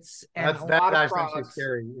 It's and a lot of frogs.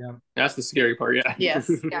 Scary. Yeah, that's the scary part. Yeah. Yes.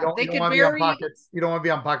 You don't want to be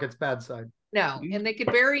on Pocket's bad side. No, and they could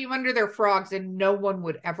bury you under their frogs, and no one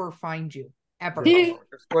would ever find you ever. The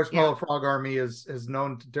Squishmallow Frog Army is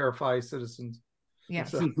known to terrify citizens.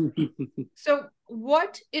 Yes. So,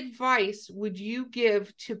 what advice would you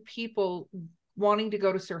give to people wanting to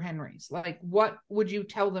go to Sir Henry's? Like, what would you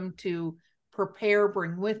tell them to prepare,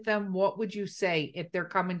 bring with them? What would you say if they're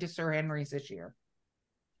coming to Sir Henry's this year?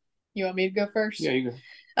 You want me to go first? Yeah, you go.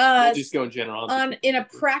 We'll just go in general. In a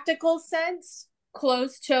practical sense,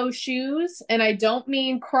 closed-toe shoes, and I don't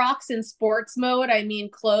mean Crocs in sports mode. I mean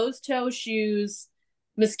closed-toe shoes,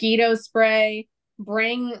 mosquito spray.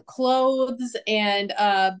 Bring clothes and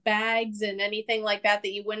bags and anything like that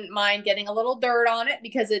you wouldn't mind getting a little dirt on it,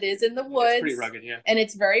 because it is in the woods. It's pretty rugged, yeah. And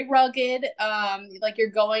it's very rugged. Like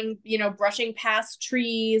you're going, brushing past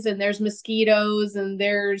trees, and there's mosquitoes, and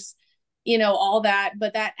there's, all that.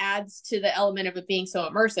 But that adds to the element of it being so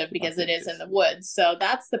immersive because it is in the woods. So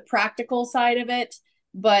that's the practical side of it.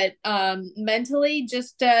 But mentally,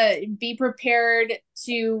 just be prepared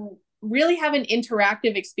to really have an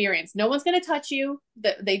interactive experience. No one's going to touch you.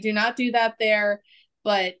 They do not do that there,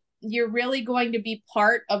 but you're really going to be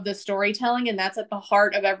part of the storytelling. And that's at the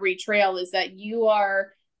heart of every trail, is that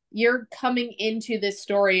you're coming into this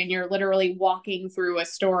story and you're literally walking through a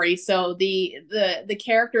story. So the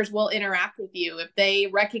characters will interact with you. If they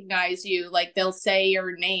recognize you, like they'll say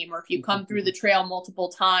your name, or if you come through the trail multiple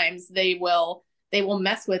times, they will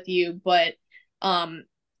mess with you. But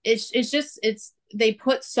they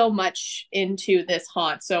put so much into this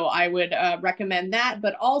haunt. So I would recommend that,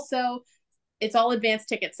 but also it's all advanced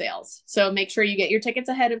ticket sales. So make sure you get your tickets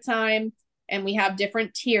ahead of time. And we have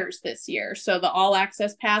different tiers this year. So the all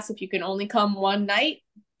access pass, if you can only come one night,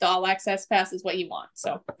 the all access pass is what you want.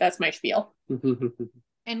 So that's my spiel.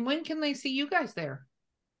 And when can they see you guys there?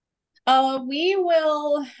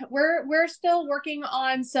 We're still working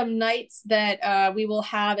on some nights that we will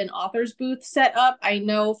have an author's booth set up. I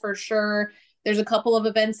know for sure there's a couple of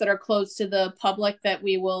events that are closed to the public that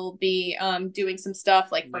we will be doing some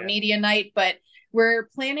stuff like for media night, but we're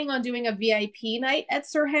planning on doing a VIP night at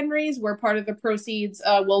Sir Henry's, where part of the proceeds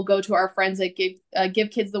will go to our friends at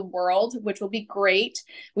Give Kids the World, which will be great.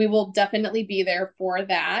 We will definitely be there for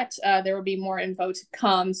that. There will be more info to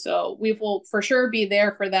come, so we will for sure be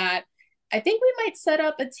there for that. I think we might set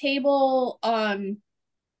up a table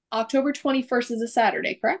October 21st is a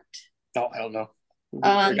Saturday, correct? Oh, I don't know.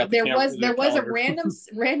 There was a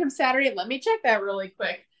random Saturday. Let me check that really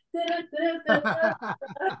quick.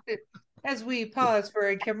 As we pause for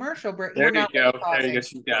a commercial break. There you go. There you go.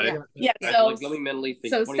 She got it. Yeah. Let me mentally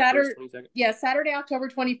think. So Saturday, October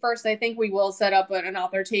 21st. I think we will set up an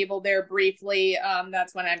author table there briefly.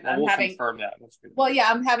 That's when I'm having. Confirm that. That's good. Well,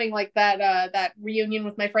 yeah, I'm having like that reunion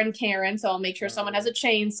with my friend Karen. So I'll make sure someone has a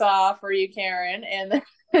chainsaw for you, Karen, and.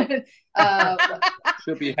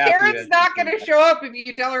 She'll be happy. Karen's not going to show up if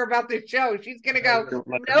you tell her about the show. She's going to go,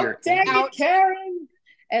 nope, dang it, Karen.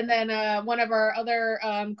 And then one of our other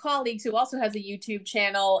colleagues who also has a YouTube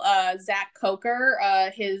channel, Zach Coker,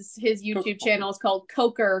 his YouTube channel is called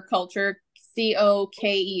Coker Culture,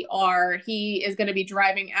 Coker. He is going to be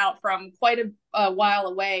driving out from quite a while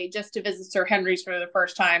away just to visit Sir Henry's for the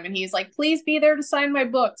first time. And he's like, please be there to sign my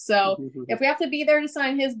book. So if we have to be there to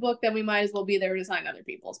sign his book, then we might as well be there to sign other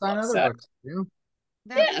people's books. Yeah.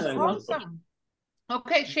 That's awesome.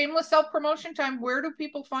 Okay, shameless self-promotion time. Where do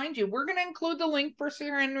people find you? We're going to include the link for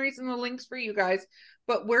Sir Henry's and the links for you guys,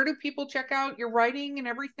 but where do people check out your writing and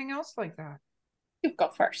everything else like that? You go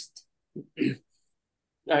first. All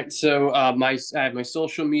right, so I have my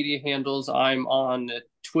social media handles. I'm on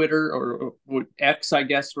Twitter or X, I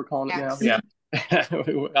guess we're calling it now. X. Yeah.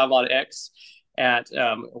 I'm on X at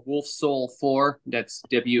Wolfsoul4. That's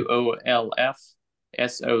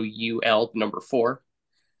WOLFSOUL number 4.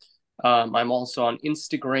 I'm also on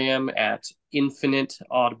Instagram at Infinite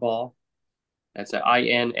Oddball. That's a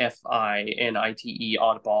INFINITE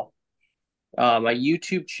Oddball. My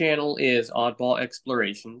YouTube channel is Oddball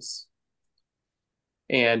Explorations.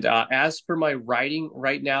 And as for my writing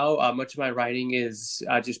right now, much of my writing is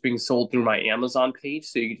just being sold through my Amazon page.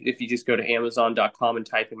 So if you just go to Amazon.com and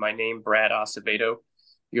type in my name, Brad Acevedo,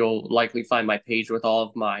 you'll likely find my page with all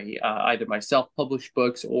of my either my self-published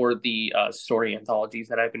books or the story anthologies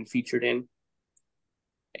that I've been featured in.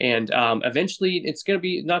 And eventually, it's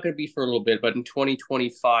not going to be for a little bit, but in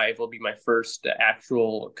 2025 will be my first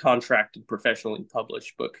actual contracted, professionally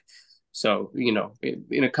published book. So,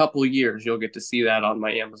 in a couple of years, you'll get to see that on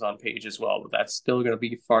my Amazon page as well. But that's still going to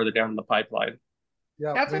be farther down the pipeline.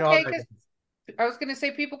 Yeah, that's okay. Because I was going to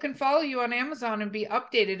say people can follow you on Amazon and be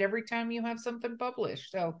updated every time you have something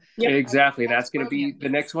published. So exactly, that's going to be the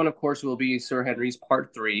next one. Of course, will be Sir Henry's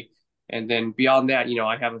Part 3. And then beyond that,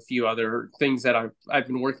 I have a few other things that I've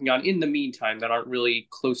been working on in the meantime that aren't really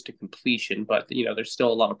close to completion, but there's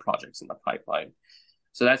still a lot of projects in the pipeline.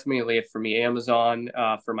 So that's mainly it for me. Amazon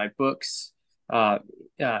for my books,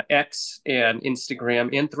 X and Instagram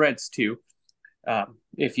and Threads too.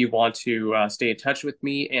 If you want to stay in touch with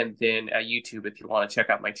me, and then YouTube if you want to check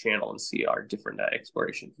out my channel and see our different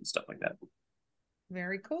explorations and stuff like that.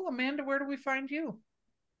 Very cool. Amanda, where do we find you?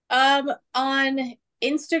 On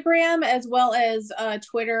Instagram as well as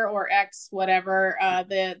Twitter or X, whatever.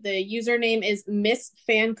 The username is Miss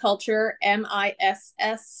Fan Culture,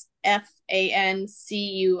 MISSFANCUL.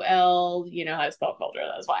 You know how to spell culture,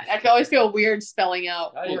 that's fine. I always feel weird spelling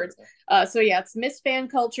out words. So yeah, it's Miss Fan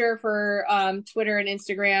Culture for Twitter and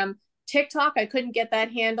Instagram. TikTok, I couldn't get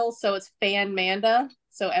that handle, so it's Fanmanda,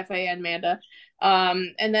 so FAN Manda.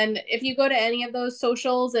 And then if you go to any of those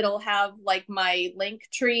socials, it'll have like my link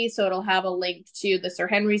tree. So it'll have a link to the Sir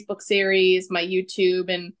Henry's book series, my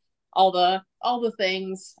YouTube, and all the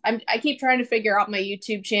things. I keep trying to figure out my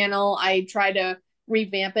YouTube channel. I try to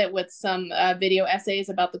revamp it with some video essays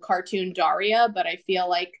about the cartoon Daria, but I feel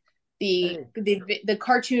like the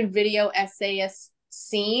cartoon video essayist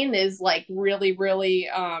scene is like really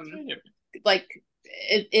like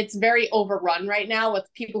it's very overrun right now with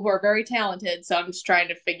people who are very talented. So I'm just trying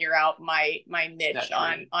to figure out my niche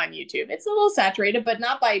on YouTube. It's a little saturated, but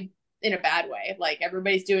not in a bad way. Like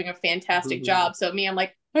everybody's doing a fantastic job. So me, I'm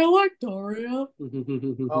like, I like Daria.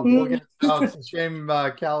 It's a shame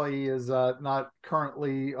Callie is not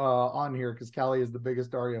currently on here, because Callie is the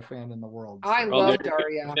biggest Daria fan in the world. So. I love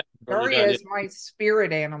Daria. Daria is my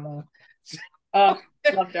spirit animal. Love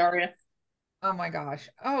Daria. Oh my gosh.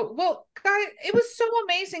 Oh, well, guys, it was so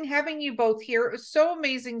amazing having you both here. It was so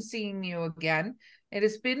amazing seeing you again. It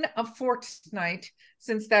has been a fortnight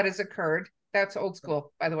since that has occurred. That's old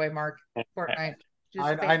school, by the way, Mark. Fortnite.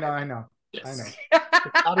 I know. Yes. I know.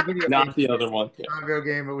 Not a video not game. The other one. Yeah. Not a video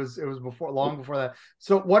game. It was long before that.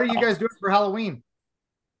 So what are you guys doing for Halloween?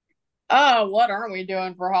 Oh, what aren't we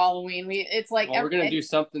doing for Halloween? It's like we're gonna do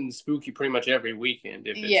something spooky pretty much every weekend,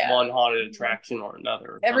 if it's one haunted attraction or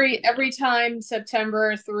another. Every time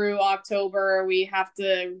September through October, we have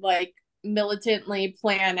to like militantly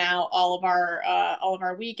plan out all of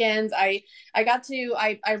our weekends. I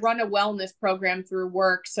run a wellness program through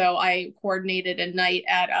work, so I coordinated a night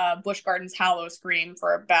at Busch Gardens Hallow Scream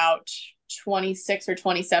for about 26 or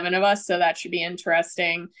 27 of us, so that should be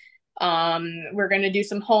interesting. We're going to do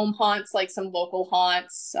some home haunts, like some local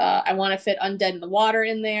haunts. I want to fit Undead in the Water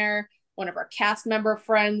in there. One of our cast member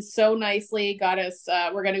friends so nicely got us,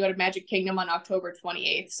 we're going to go to Magic Kingdom on October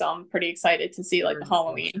 28th. So I'm pretty excited to see like the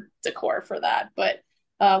Halloween decor for that. But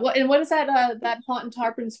what is that haunt in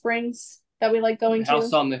Tarpon Springs that we like going to?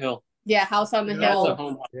 House on the Hill. Yeah, House on the Hill. That's a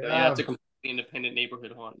home haunt. Yeah, that's a completely independent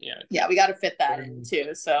neighborhood haunt. Yeah, we got to fit that in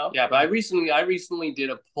too. So yeah, but I recently did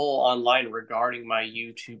a poll online regarding my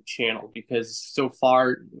YouTube channel, because so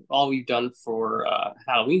far all we've done for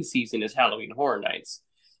Halloween season is Halloween Horror Nights.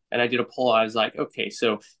 And I did a poll. I was like, okay,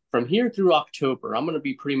 so from here through October, I'm going to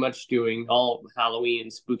be pretty much doing all Halloween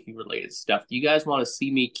and spooky related stuff. Do you guys want to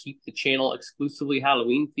see me keep the channel exclusively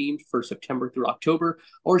Halloween themed for September through October?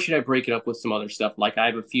 Or should I break it up with some other stuff? Like I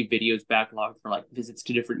have a few videos backlogged for like visits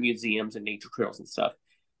to different museums and nature trails and stuff.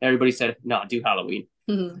 Everybody said, nah, do Halloween.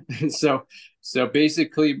 Mm-hmm. So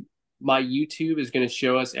basically my YouTube is going to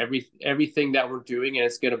show us everything that we're doing. And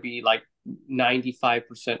it's going to be like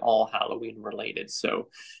 95% all Halloween related. So,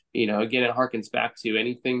 again, it harkens back to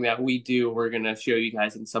anything that we do, we're going to show you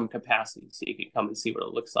guys in some capacity so you can come and see what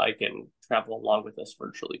it looks like and travel along with us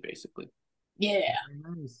virtually, basically. Yeah.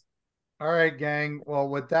 Nice. All right, gang. Well,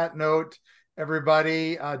 with that note,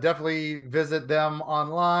 everybody, definitely visit them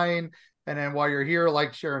online. And then while you're here,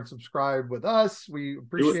 like, share, and subscribe with us. We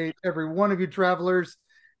appreciate every one of you travelers.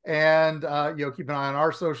 And, keep an eye on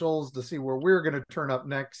our socials to see where we're going to turn up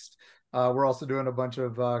next. We're also doing a bunch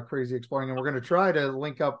of crazy exploring, and we're going to try to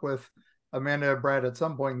link up with Amanda and Brad at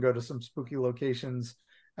some point and go to some spooky locations.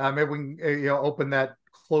 Maybe we can, open that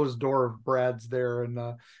closed door of Brad's there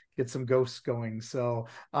and get some ghosts going. So,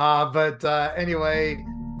 but anyway,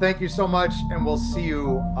 thank you so much, and we'll see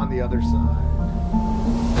you on the other side.